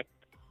that. Correct.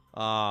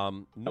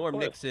 Norm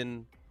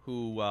Nixon,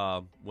 who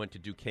went to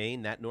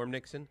Duquesne. That Norm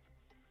Nixon?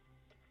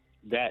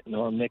 That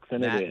Norm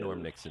Nixon that it is.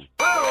 Norm Nixon.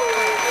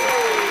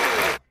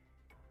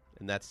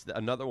 And that's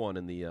another one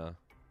in the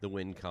the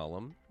win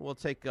column. We'll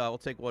take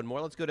one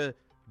more. Let's go to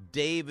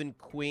Dave in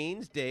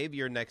Queens. Dave,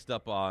 you're next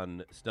up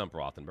on Stump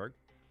Rothenberg.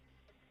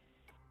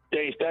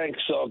 Dave, thanks.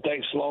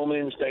 Thanks,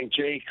 Slomans. Thanks,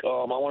 Jake. I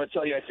want to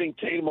tell you, I think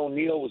Tatum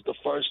O'Neal was the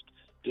first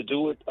to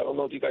do it. I don't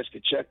know if you guys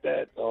could check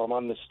that.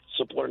 I'm the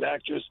supporting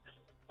actress.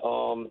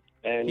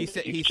 And he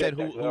said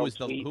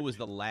who was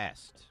the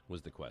last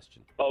was the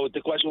question. Oh,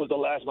 the question was the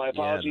last. My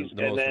apologies.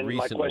 The and then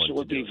my question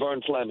would be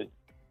Vern Fleming.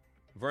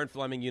 Vern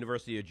Fleming,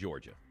 University of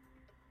Georgia.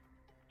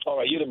 All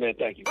right, you're the man.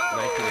 Thank you.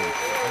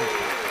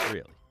 1986.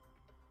 Really.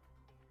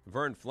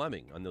 Vern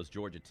Fleming on those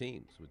Georgia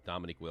teams with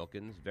Dominique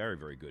Wilkins. Very,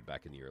 very good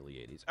back in the early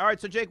 80s. All right,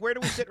 so, Jake, where do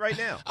we sit right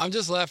now? I'm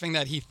just laughing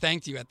that he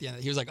thanked you at the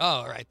end. He was like, oh,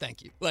 all right,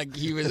 thank you. Like,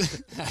 he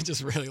was – I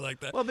just really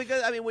like that. Well,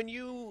 because, I mean, when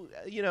you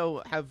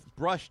have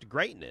brushed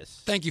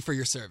greatness – thank you for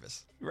your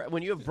service. Right,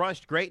 when you have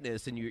brushed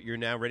greatness and you're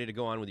now ready to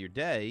go on with your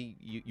day,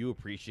 you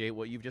appreciate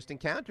what you've just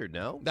encountered,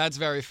 no? That's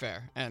very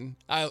fair. And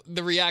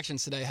the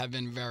reactions today have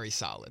been very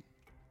solid.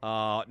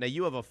 Now,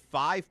 you have a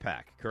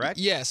 5-pack, correct?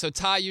 Yeah, so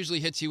Ty usually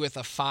hits you with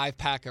a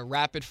 5-pack of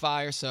rapid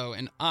fire. So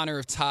in honor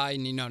of Ty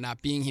and,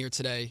 not being here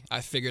today,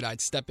 I figured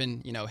I'd step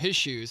in, his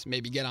shoes,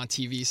 maybe get on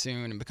TV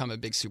soon and become a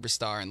big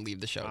superstar and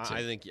leave the show, too.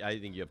 I think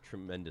you have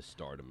tremendous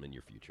stardom in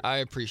your future. I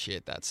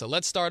appreciate that. So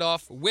let's start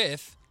off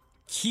with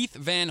Keith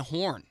Van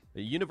Horn.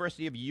 The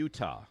University of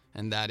Utah.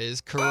 And that is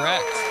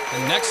correct. The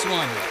next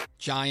one,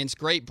 Giants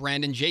great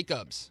Brandon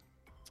Jacobs.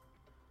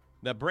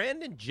 Now,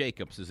 Brandon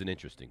Jacobs is an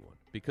interesting one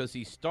because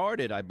he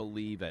started, I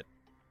believe, at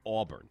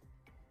Auburn.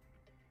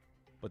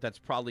 But that's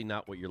probably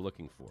not what you're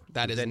looking for.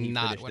 That is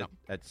not what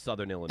at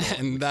Southern Illinois.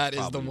 And that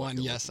is the one,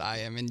 yes, I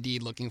am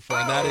indeed looking for.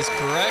 That is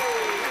correct.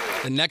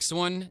 The next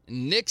one,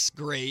 Knicks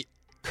great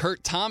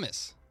Kurt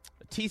Thomas.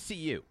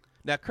 TCU.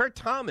 Now, Kurt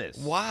Thomas.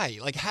 Why?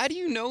 Like, how do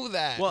you know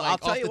that? Well, I'll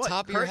tell you off the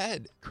top of your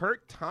head.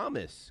 Kurt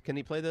Thomas. Can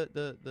he play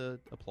the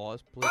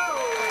applause, please?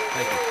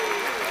 Thank you.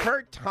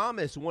 Kurt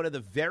Thomas, one of the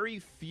very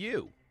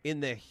few in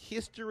the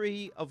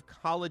history of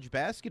college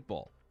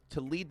basketball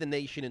to lead the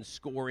nation in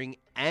scoring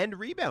and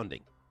rebounding.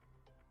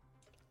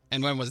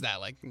 And when was that?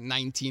 Like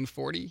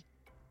 1940?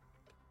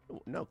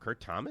 No,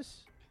 Kurt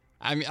Thomas?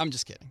 I'm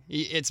just kidding.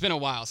 It's been a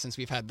while since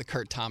we've had the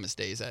Kurt Thomas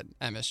days at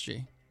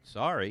MSG.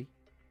 Sorry.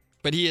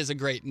 But he is a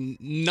great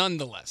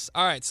nonetheless.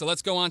 All right, so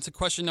let's go on to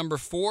question number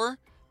 4.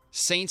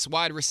 Saints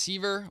wide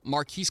receiver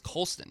Marquise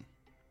Colston.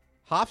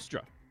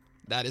 Hofstra.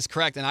 That is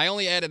correct. And I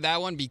only added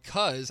that one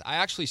because I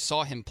actually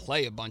saw him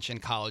play a bunch in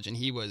college, and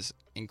he was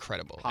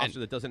incredible. Hofstra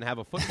that doesn't have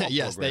a football program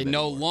yes, they anymore.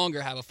 no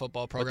longer have a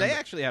football program. But they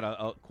actually had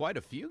quite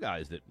a few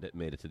guys that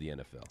made it to the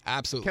NFL.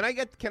 Absolutely.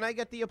 Can I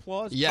get the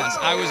applause? Yes,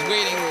 I was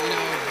waiting,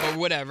 but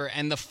whatever.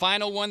 And the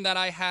final one that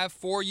I have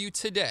for you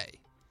today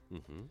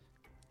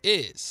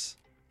is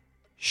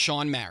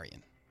Sean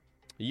Marion.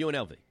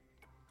 UNLV.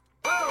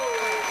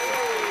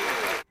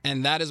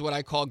 And that is what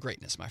I call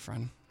greatness, my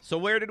friend. So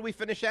where did we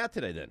finish out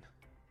today then?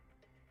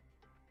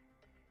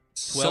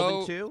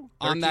 12-2?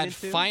 On that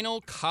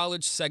final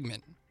college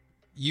segment,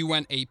 you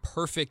went a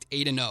perfect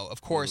 8-0.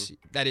 Of course,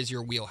 that is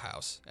your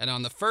wheelhouse. And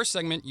on the first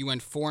segment, you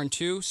went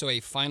 4-2, so a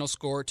final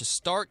score to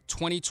start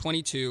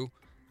 2022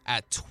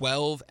 at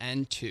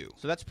 12-2.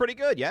 So that's pretty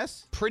good,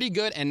 yes? Pretty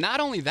good. And not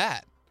only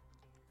that,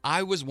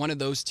 I was one of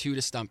those 2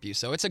 to stump you.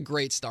 So it's a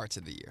great start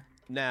to the year.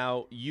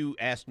 Now, you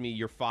asked me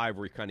your 5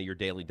 were kind of your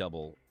daily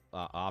double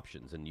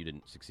options, and you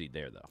didn't succeed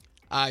there, though.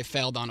 I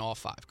failed on all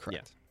 5,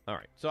 correct. Yeah. All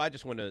right. So I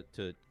just wanted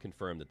to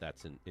confirm that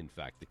that's in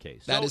fact the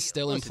case. That is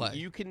still in play.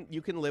 You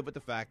can live with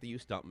the fact that you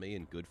stumped me,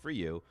 and good for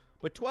you.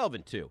 But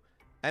 12-2.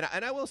 And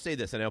I will say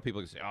this. I know people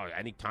can say, oh,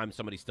 anytime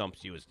somebody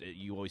stumps you,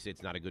 you always say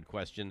it's not a good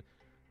question.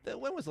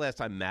 When was the last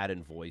time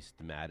Madden voiced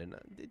Madden?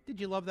 Did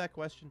you love that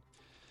question?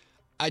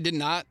 I did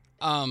not.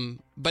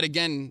 But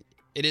again,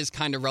 it is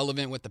kind of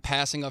relevant with the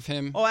passing of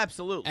him. Oh,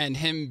 absolutely. And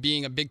him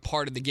being a big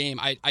part of the game.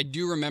 I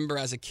do remember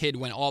as a kid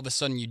when all of a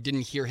sudden you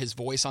didn't hear his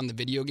voice on the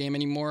video game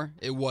anymore.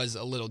 It was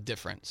a little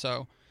different.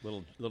 So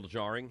little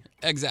jarring.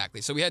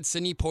 Exactly. So we had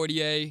Sidney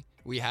Poitier,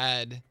 we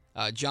had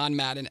John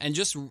Madden, and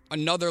just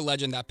another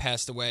legend that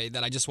passed away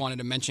that I just wanted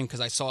to mention because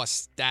I saw a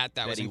stat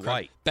that was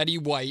incredible. Betty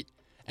White.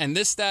 And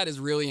this stat is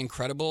really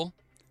incredible.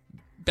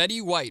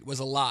 Betty White was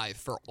alive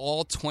for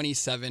all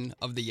 27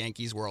 of the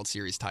Yankees World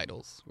Series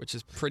titles, which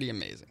is pretty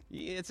amazing.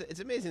 Yeah,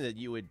 it's amazing that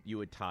you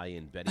would tie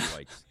in Betty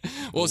White's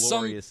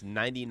glorious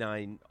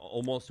 99,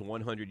 almost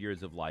 100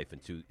 years of life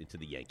into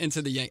the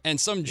Yankees. And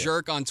some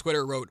jerk on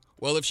Twitter wrote,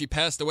 well, if she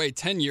passed away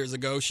 10 years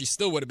ago, she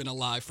still would have been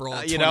alive for all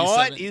 27. You know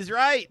what? He's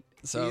right.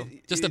 So,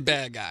 just a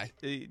bad guy.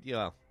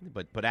 Yeah,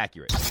 but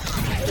accurate.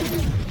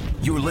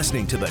 You're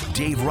listening to the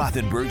Dave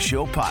Rothenberg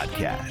Show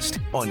podcast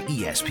on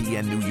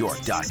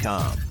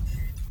ESPNNewYork.com.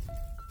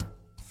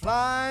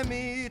 Fly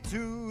me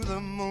to the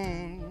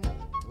moon,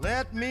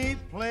 let me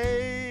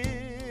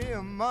play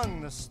among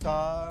the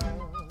stars,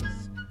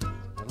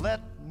 let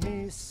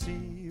me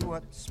see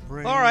what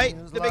spring All right,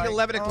 is the big like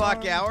 11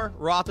 o'clock hour,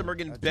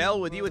 Rothenberg and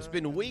Bell with you. It's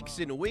been weeks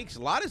and weeks.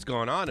 A lot has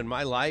gone on in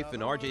my life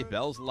and RJ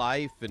Bell's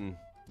life, and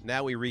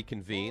now we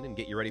reconvene and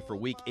get you ready for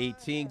Week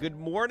 18. Good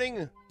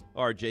morning,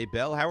 R.J.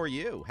 Bell. How are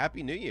you?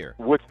 Happy New Year.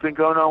 What's been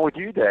going on with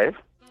you, Dave?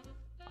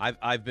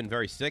 I've been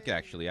very sick,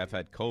 actually. I've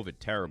had COVID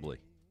terribly.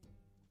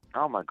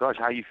 Oh, my gosh.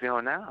 How are you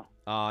feeling now?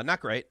 Not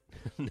great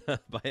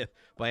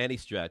by any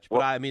stretch.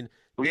 But, I mean,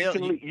 well,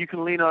 you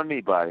can lean on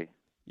me, buddy.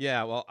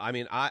 Yeah, well, I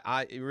mean,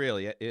 I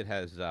really, it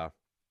has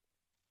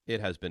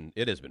been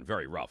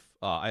very rough.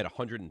 I had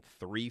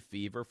 103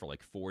 fever for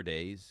like 4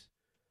 days.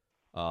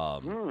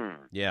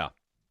 Yeah,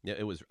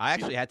 it was. I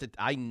actually had to.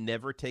 I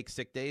never take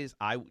sick days.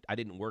 I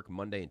didn't work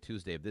Monday and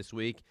Tuesday of this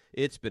week.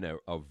 It's been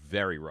a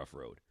very rough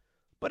road.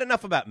 But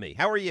enough about me.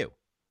 How are you?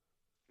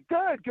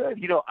 Good.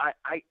 You know,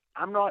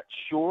 I'm not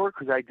sure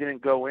because I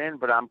didn't go in,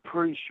 but I'm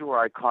pretty sure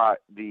I caught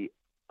the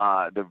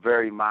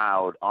very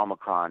mild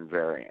Omicron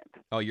variant.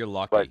 Oh, you're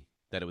lucky. But,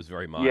 that it was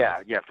very mild. Yeah.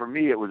 For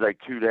me, it was like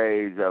 2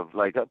 days of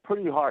like a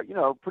pretty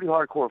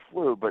hardcore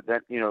flu. But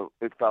then,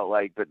 it felt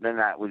like, but then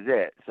that was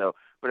it. So,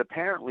 but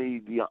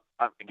apparently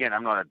again,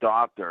 I'm not a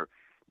doctor,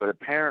 but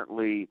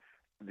apparently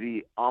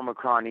the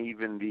Omicron,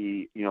 even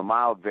the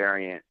mild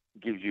variant,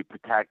 gives you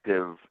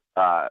protective,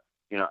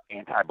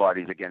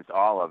 antibodies against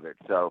all of it.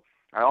 So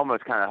I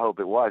almost kind of hope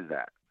it was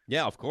that.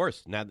 Yeah, of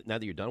course. Now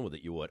that you're done with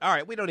it, you would. All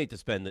right, we don't need to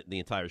spend the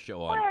entire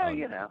show on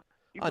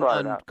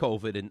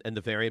COVID and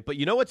the variant. But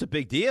you know what's a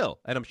big deal?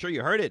 And I'm sure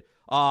you heard it.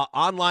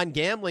 Online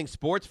gambling,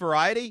 sports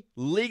variety,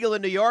 legal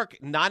in New York,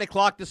 9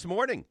 o'clock this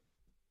morning.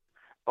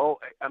 Oh,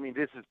 I mean,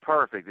 this is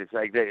perfect. It's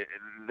like the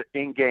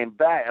in-game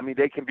bet. I mean,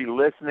 they can be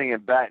listening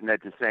and betting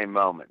at the same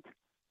moment.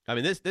 I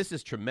mean, this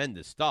is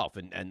tremendous stuff.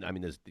 And I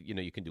mean, there's,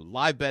 you can do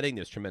live betting.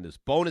 There's tremendous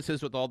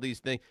bonuses with all these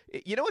things.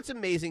 You know what's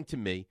amazing to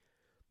me?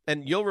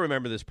 And you'll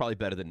remember this probably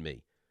better than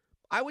me.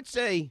 I would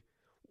say,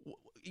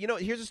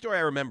 here's a story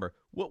I remember.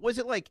 What was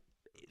it like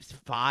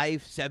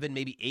 5, 7,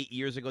 maybe 8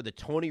 years ago that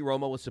Tony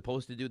Romo was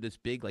supposed to do this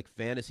big like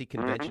fantasy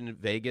convention in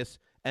Vegas,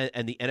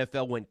 and the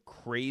NFL went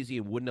crazy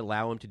and wouldn't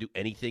allow him to do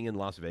anything in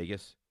Las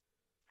Vegas?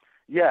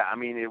 Yeah, I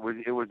mean, it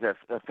was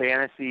a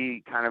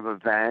fantasy kind of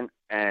event,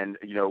 and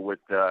with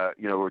the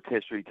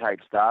rotisserie type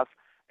stuff,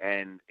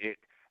 and it.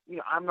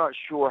 I'm not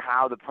sure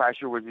how the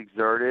pressure was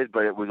exerted,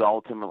 but it was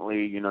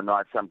ultimately,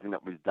 not something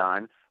that was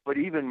done. But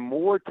even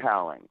more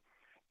telling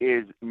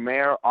is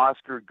Mayor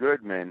Oscar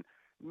Goodman,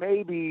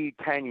 maybe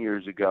 10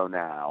 years ago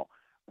now,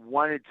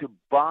 wanted to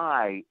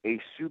buy a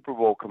Super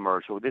Bowl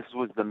commercial. This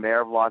was the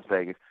mayor of Las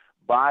Vegas,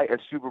 buy a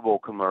Super Bowl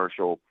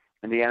commercial,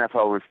 and the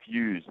NFL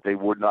refused. They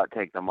would not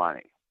take the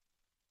money.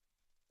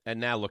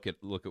 And now look at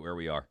where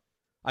we are.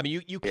 I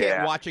mean, you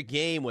can't watch a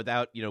game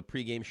without,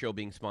 pregame show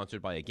being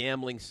sponsored by a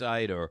gambling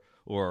site or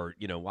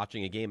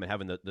watching a game and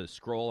having the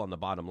scroll on the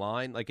bottom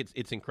line. Like,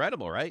 it's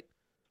incredible, right?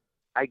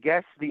 I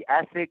guess the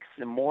ethics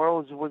and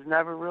morals was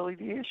never really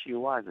the issue,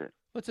 was it?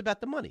 Well, it's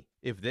about the money.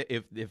 If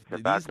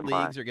these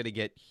leagues are going to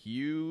get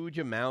huge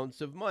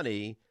amounts of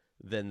money,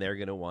 then they're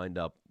going to wind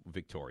up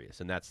victorious,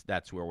 and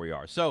that's where we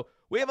are. So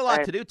we have a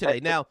lot to do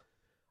today. Now,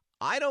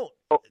 I don't.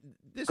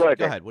 Go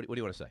ahead. What do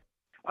you want to say?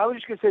 I was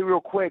just going to say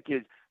real quick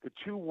is the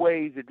two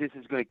ways that this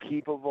is going to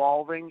keep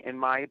evolving, in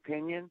my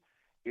opinion,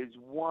 is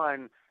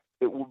one,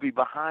 it will be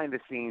behind the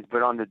scenes,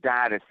 but on the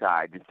data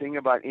side. The thing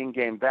about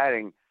in-game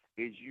betting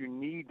is you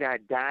need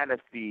that data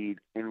feed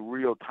in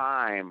real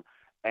time,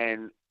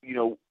 and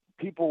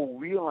people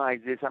realize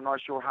this. I'm not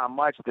sure how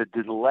much the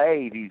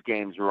delay these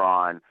games are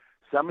on.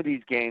 Some of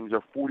these games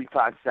are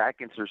 45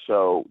 seconds or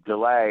so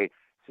delay,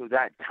 so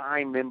that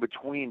time in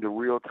between the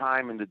real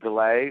time and the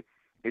delay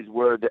is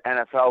where the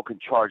NFL can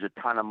charge a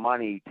ton of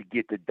money to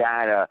get the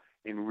data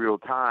in real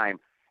time.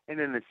 And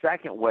then the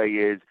second way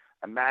is,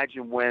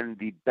 imagine when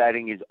the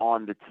betting is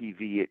on the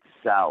TV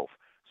itself.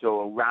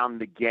 So around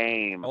the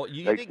game,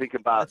 think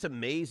about that's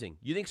amazing.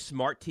 You think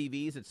smart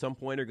TVs at some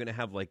point are going to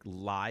have like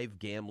live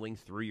gambling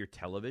through your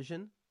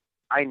television?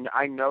 I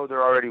know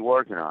they're already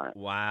working on it.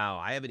 Wow,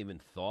 I haven't even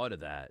thought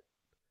of that.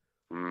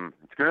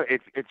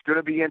 It's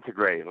gonna be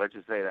integrated. Let's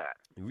just say that.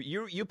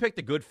 You picked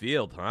a good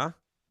field, huh?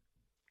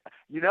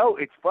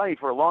 It's funny.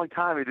 For a long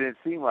time, it didn't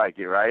seem like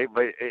it, right?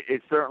 But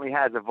it certainly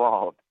has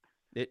evolved.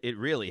 It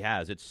really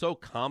has. It's so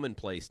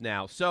commonplace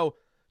now. So,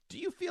 do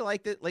you feel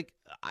like that? Like,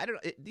 I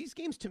don't know. These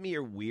games to me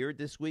are weird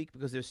this week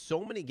because there's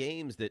so many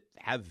games that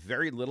have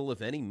very little,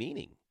 if any,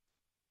 meaning.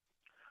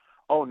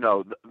 Oh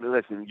no!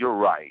 Listen, you're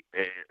right,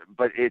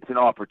 but it's an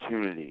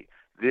opportunity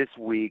this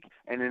week,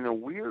 and in a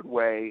weird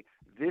way,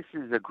 this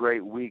is a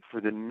great week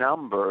for the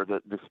number,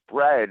 the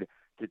spread,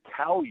 to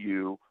tell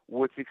you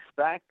what's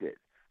expected.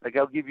 Like,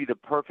 I'll give you the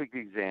perfect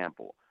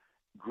example.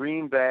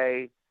 Green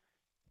Bay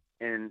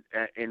in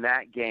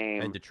that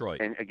game and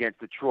Detroit and against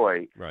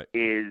Detroit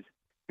is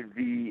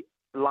the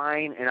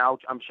line, and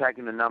I'm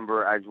checking the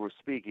number as we're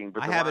speaking.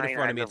 But I have it in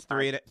front of me. It's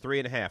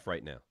 3.5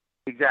 right now.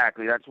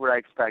 Exactly. That's what I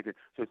expected.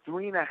 So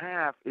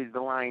 3.5 is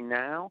the line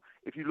now.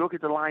 If you look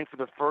at the line for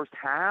the first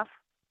half,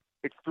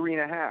 it's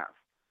 3.5.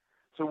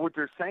 So what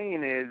they're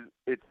saying is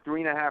it's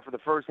 3.5 for the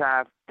first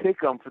half,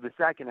 pick them for the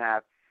second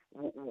half.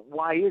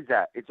 Why is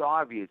that? It's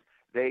obvious.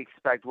 They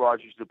expect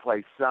Rodgers to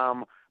play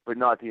some, but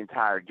not the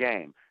entire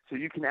game. So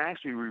you can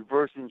actually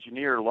reverse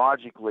engineer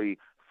logically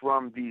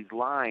from these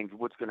lines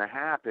what's going to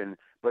happen.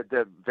 But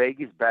the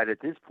Vegas bet at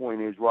this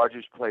point is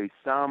Rogers plays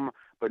some,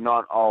 but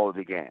not all of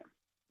the game.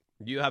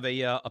 Do you have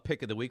a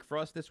pick of the week for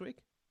us this week?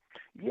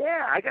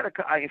 Yeah, I got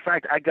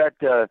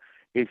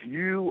if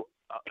you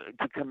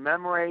to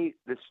commemorate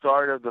the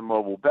start of the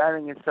mobile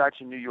betting and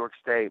such in New York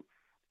State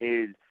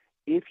is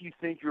if you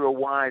think you're a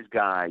wise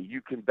guy,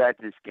 you can bet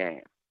this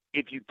game.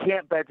 If you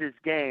can't bet this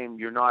game,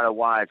 you're not a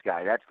wise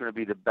guy. That's going to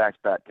be the best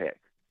bet pick.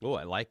 Oh,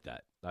 I like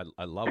that.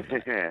 I love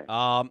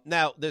that.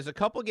 Now, there's a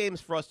couple games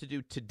for us to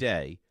do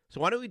today,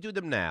 so why don't we do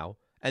them now,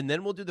 and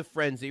then we'll do the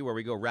frenzy where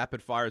we go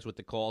rapid fires with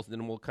the calls, and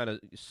then we'll kind of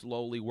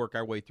slowly work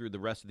our way through the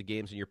rest of the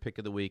games and your pick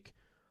of the week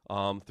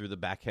through the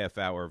back half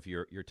hour of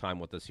your time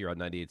with us here on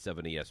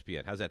 98.7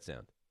 ESPN. How's that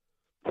sound?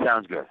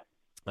 Sounds good.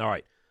 All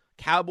right.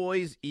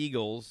 Cowboys,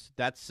 Eagles,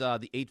 that's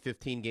the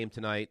 8:15 game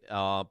tonight.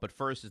 But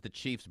first is the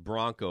Chiefs,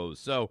 Broncos.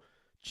 So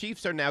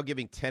Chiefs are now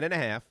giving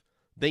 10.5.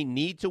 They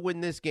need to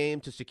win this game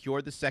to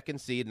secure the second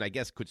seed, and I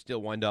guess could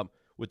still wind up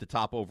with the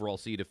top overall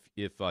seed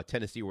if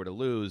Tennessee were to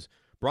lose.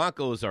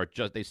 Broncos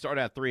they start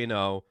out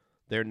 3-0.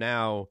 They're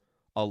now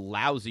a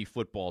lousy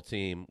football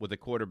team with a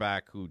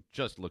quarterback who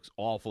just looks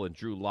awful, and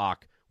Drew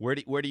Lock. Where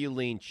do you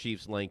lean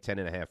Chiefs laying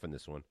 10.5 in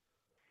this one?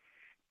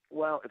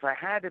 Well, if I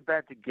had to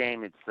bet the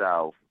game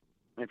itself,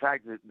 in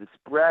fact, the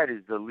spread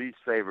is the least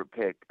favorite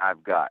pick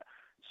I've got.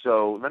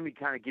 So let me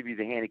kind of give you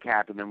the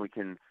handicap, and then we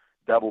can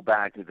double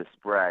back to the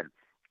spread.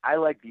 I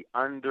like the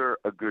under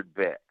a good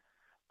bit.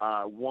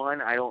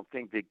 One, I don't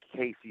think the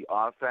KC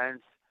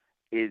offense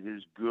is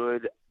as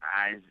good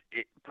as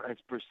it is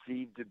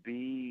perceived to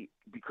be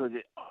because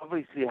it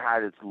obviously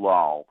had its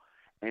lull.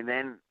 And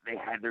then they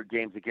had their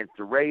games against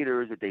the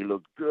Raiders that they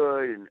looked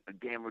good, and a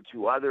game or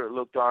two other it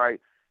looked all right.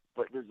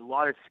 But there's a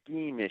lot of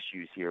scheme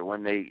issues here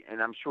and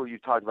I'm sure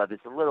you've talked about this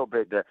a little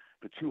bit, the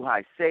too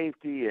high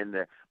safety and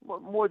the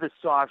more the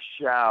soft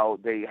shell,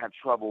 they have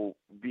trouble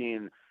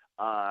being,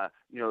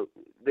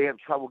 they have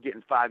trouble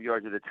getting 5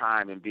 yards at a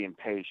time and being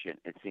patient,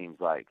 it seems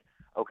like.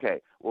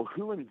 Okay, well,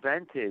 who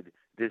invented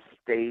this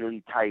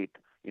Staley type,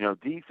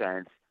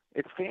 defense?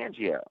 It's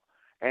Fangio.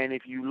 And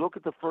if you look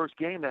at the first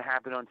game that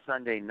happened on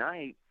Sunday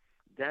night,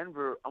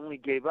 Denver only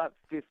gave up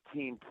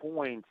 15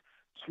 points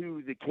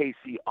to the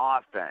KC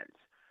offense.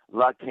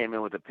 Luck came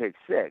in with a pick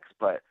six,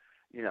 but,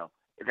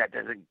 that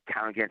doesn't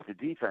count against the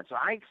defense. So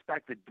I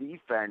expect the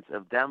defense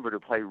of Denver to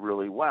play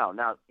really well.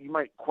 Now, you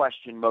might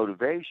question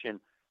motivation.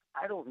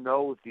 I don't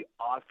know if the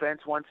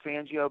offense wants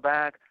Fangio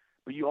back,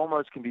 but you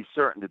almost can be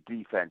certain the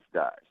defense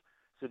does.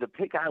 So the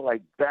pick I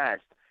like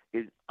best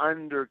is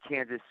under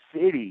Kansas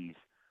City's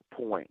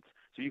points.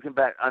 So you can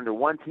bet under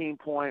one team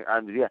point.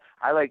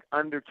 I like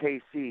under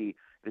KC.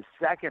 The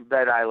second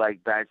bet I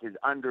like best is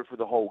under for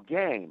the whole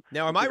game.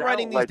 Now, am I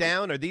writing these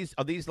down? Are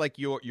these like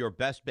your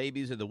best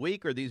babies of the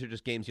week, or these are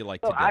just games you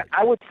like today?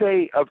 I would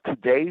say of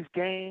today's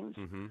games,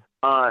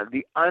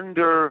 the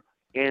under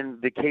in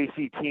the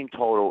KC team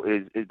total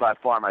is by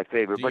far my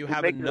favorite. Do you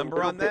have a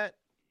number on that?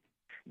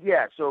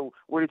 Yeah, so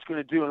what it's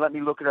going to do, and let me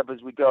look it up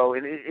as we go,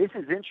 and this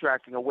is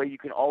interesting, a way you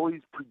can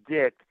always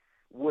predict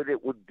what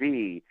it would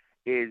be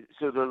is,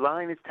 so the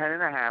line is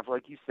 10.5,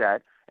 like you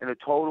said, and the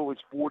total is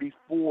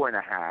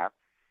 44.5.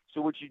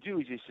 So what you do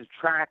is you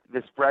subtract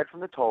the spread from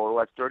the total.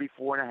 That's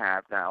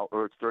 34.5 now,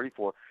 or it's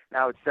 34.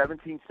 Now it's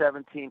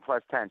 17-17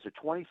 plus 10. So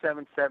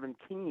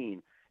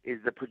 27-17 is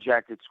the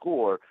projected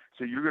score.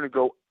 So you're going to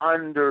go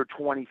under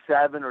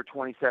 27 or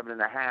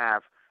 27.5.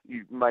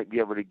 You might be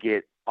able to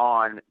get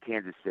on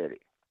Kansas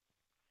City.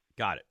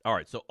 Got it. All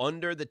right. So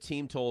under the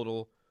team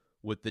total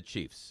with the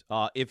Chiefs.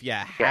 If you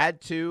had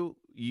to,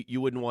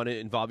 you wouldn't want to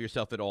involve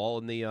yourself at all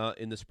in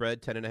the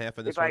spread, 10.5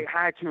 in this one? If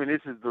I had to, and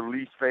this is the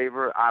least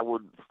favorite, I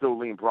would still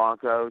lean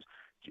Broncos,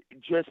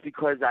 just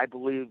because I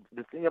believe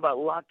the thing about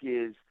Locke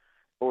is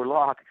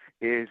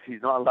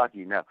he's not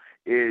lucky. No,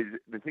 is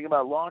the thing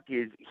about Locke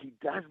is he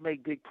does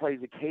make big plays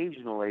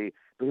occasionally,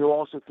 but he'll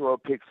also throw a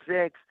pick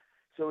six.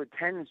 So it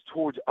tends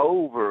towards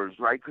overs,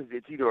 right? Because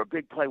it's either a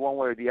big play one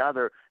way or the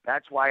other.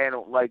 That's why I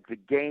don't like the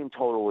game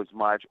total as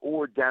much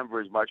or Denver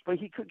as much. But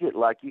he could get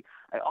lucky.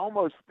 I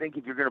almost think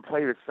if you're going to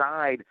play the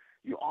side,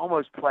 you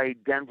almost play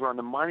Denver on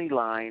the money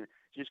line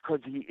just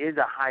because he is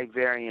a high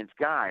variance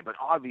guy. But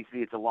obviously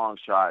it's a long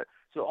shot.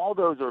 So all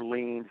those are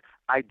leans.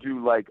 I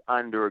do like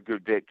under a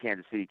good bit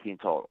Kansas City team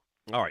total.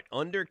 All right,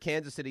 under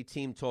Kansas City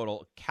team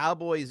total,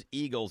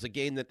 Cowboys-Eagles, a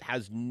game that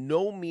has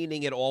no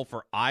meaning at all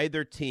for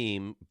either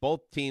team.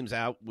 Both teams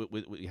out.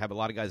 We have a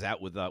lot of guys out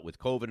with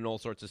COVID and all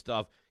sorts of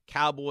stuff.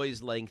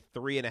 Cowboys laying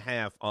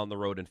 3.5 on the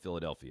road in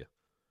Philadelphia.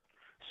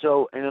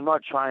 So, and I'm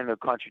not trying to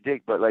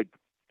contradict, but like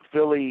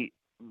Philly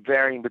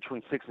varying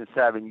between 6 and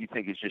 7, you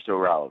think is just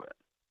irrelevant?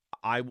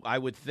 I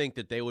would think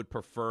that they would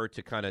prefer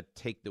to kind of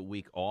take the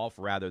week off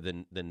rather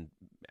than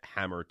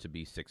hammer to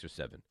be 6 or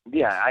 7.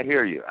 Yeah, I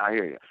hear you.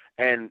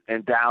 And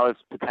Dallas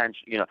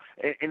potentially,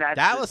 and that's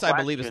Dallas, I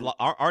believe,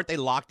 aren't they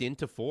locked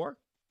into 4?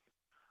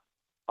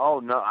 Oh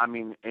no, I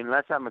mean,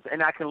 unless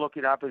and I can look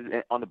it up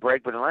on the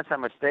break, but unless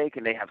I'm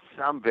mistaken, they have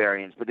some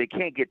variance, but they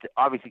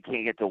obviously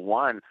can't get to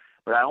 1.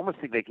 But I almost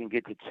think they can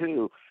get to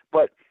 2.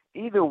 But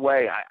either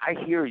way, I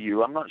hear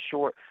you. I'm not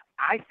sure.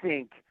 I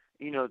think,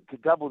 to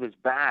double this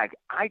bag,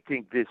 I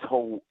think this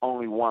whole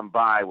only one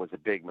bye was a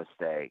big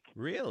mistake.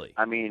 Really?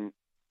 I mean,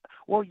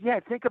 well, yeah,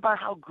 think about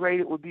how great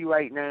it would be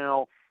right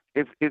now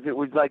if it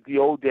was like the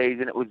old days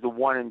and it was the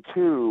 1 and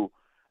 2.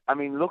 I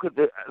mean, look at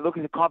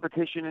the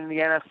competition in the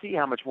NFC,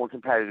 how much more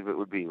competitive it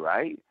would be,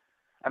 right?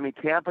 I mean,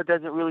 Tampa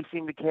doesn't really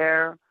seem to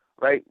care,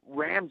 right?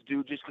 Rams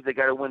do just because they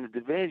got to win the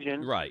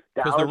division, right?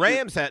 Because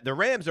the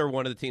Rams are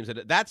one of the teams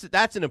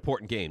that's an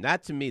important game.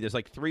 That to me, there's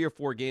like 3 or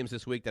 4 games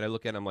this week that I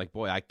look at and I'm like,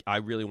 boy, I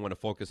really want to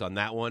focus on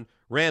that one.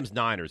 Rams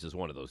Niners is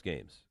one of those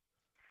games.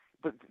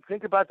 But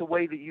think about the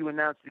way that you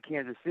announced the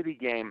Kansas City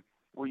game,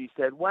 where you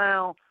said,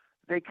 well,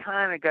 they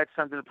kind of got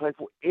something to play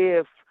for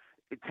if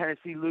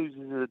Tennessee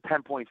loses as a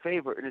 10-point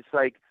favorite. And it's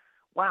like,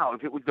 wow,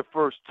 if it was the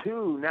first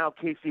 2, now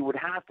KC would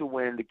have to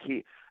win the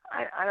key.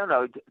 I don't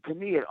know. To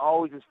me, it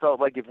always has felt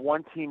like if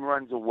one team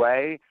runs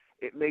away,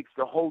 it makes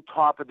the whole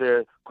top of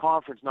the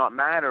conference not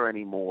matter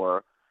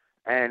anymore.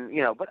 And,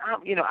 but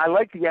I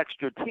like the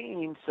extra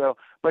team. So,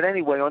 but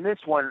anyway, on this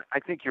one, I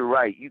think you're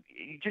right. You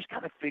just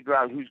got to figure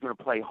out who's going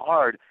to play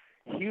hard.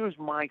 Here's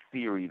my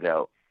theory,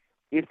 though.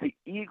 If the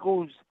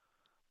Eagles,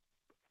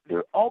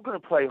 they're all going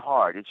to play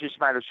hard. It just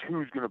matters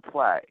who's going to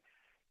play.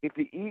 If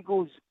the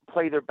Eagles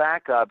play their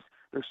backups,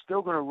 they're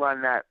still going to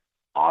run that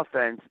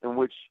offense in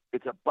which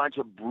it's a bunch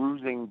of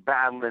bruising,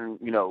 battling,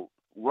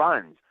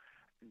 runs.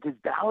 Does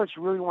Dallas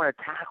really want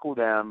to tackle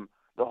them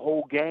the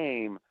whole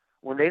game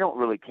when they don't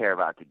really care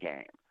about the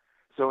game?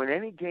 So in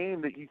any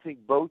game that you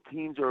think both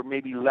teams are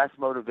maybe less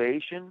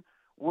motivation,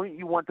 wouldn't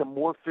you want the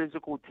more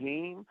physical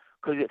team?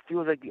 Because it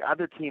feels like the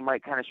other team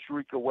might kind of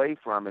shriek away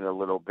from it a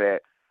little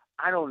bit.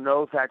 I don't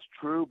know if that's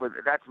true, but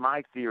that's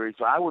my theory.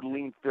 So I would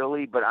lean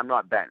Philly, but I'm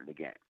not betting the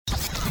game.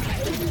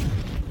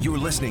 You're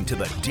listening to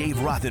the Dave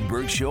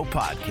Rothenberg Show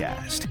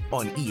podcast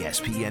on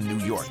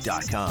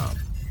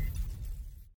ESPNNewYork.com.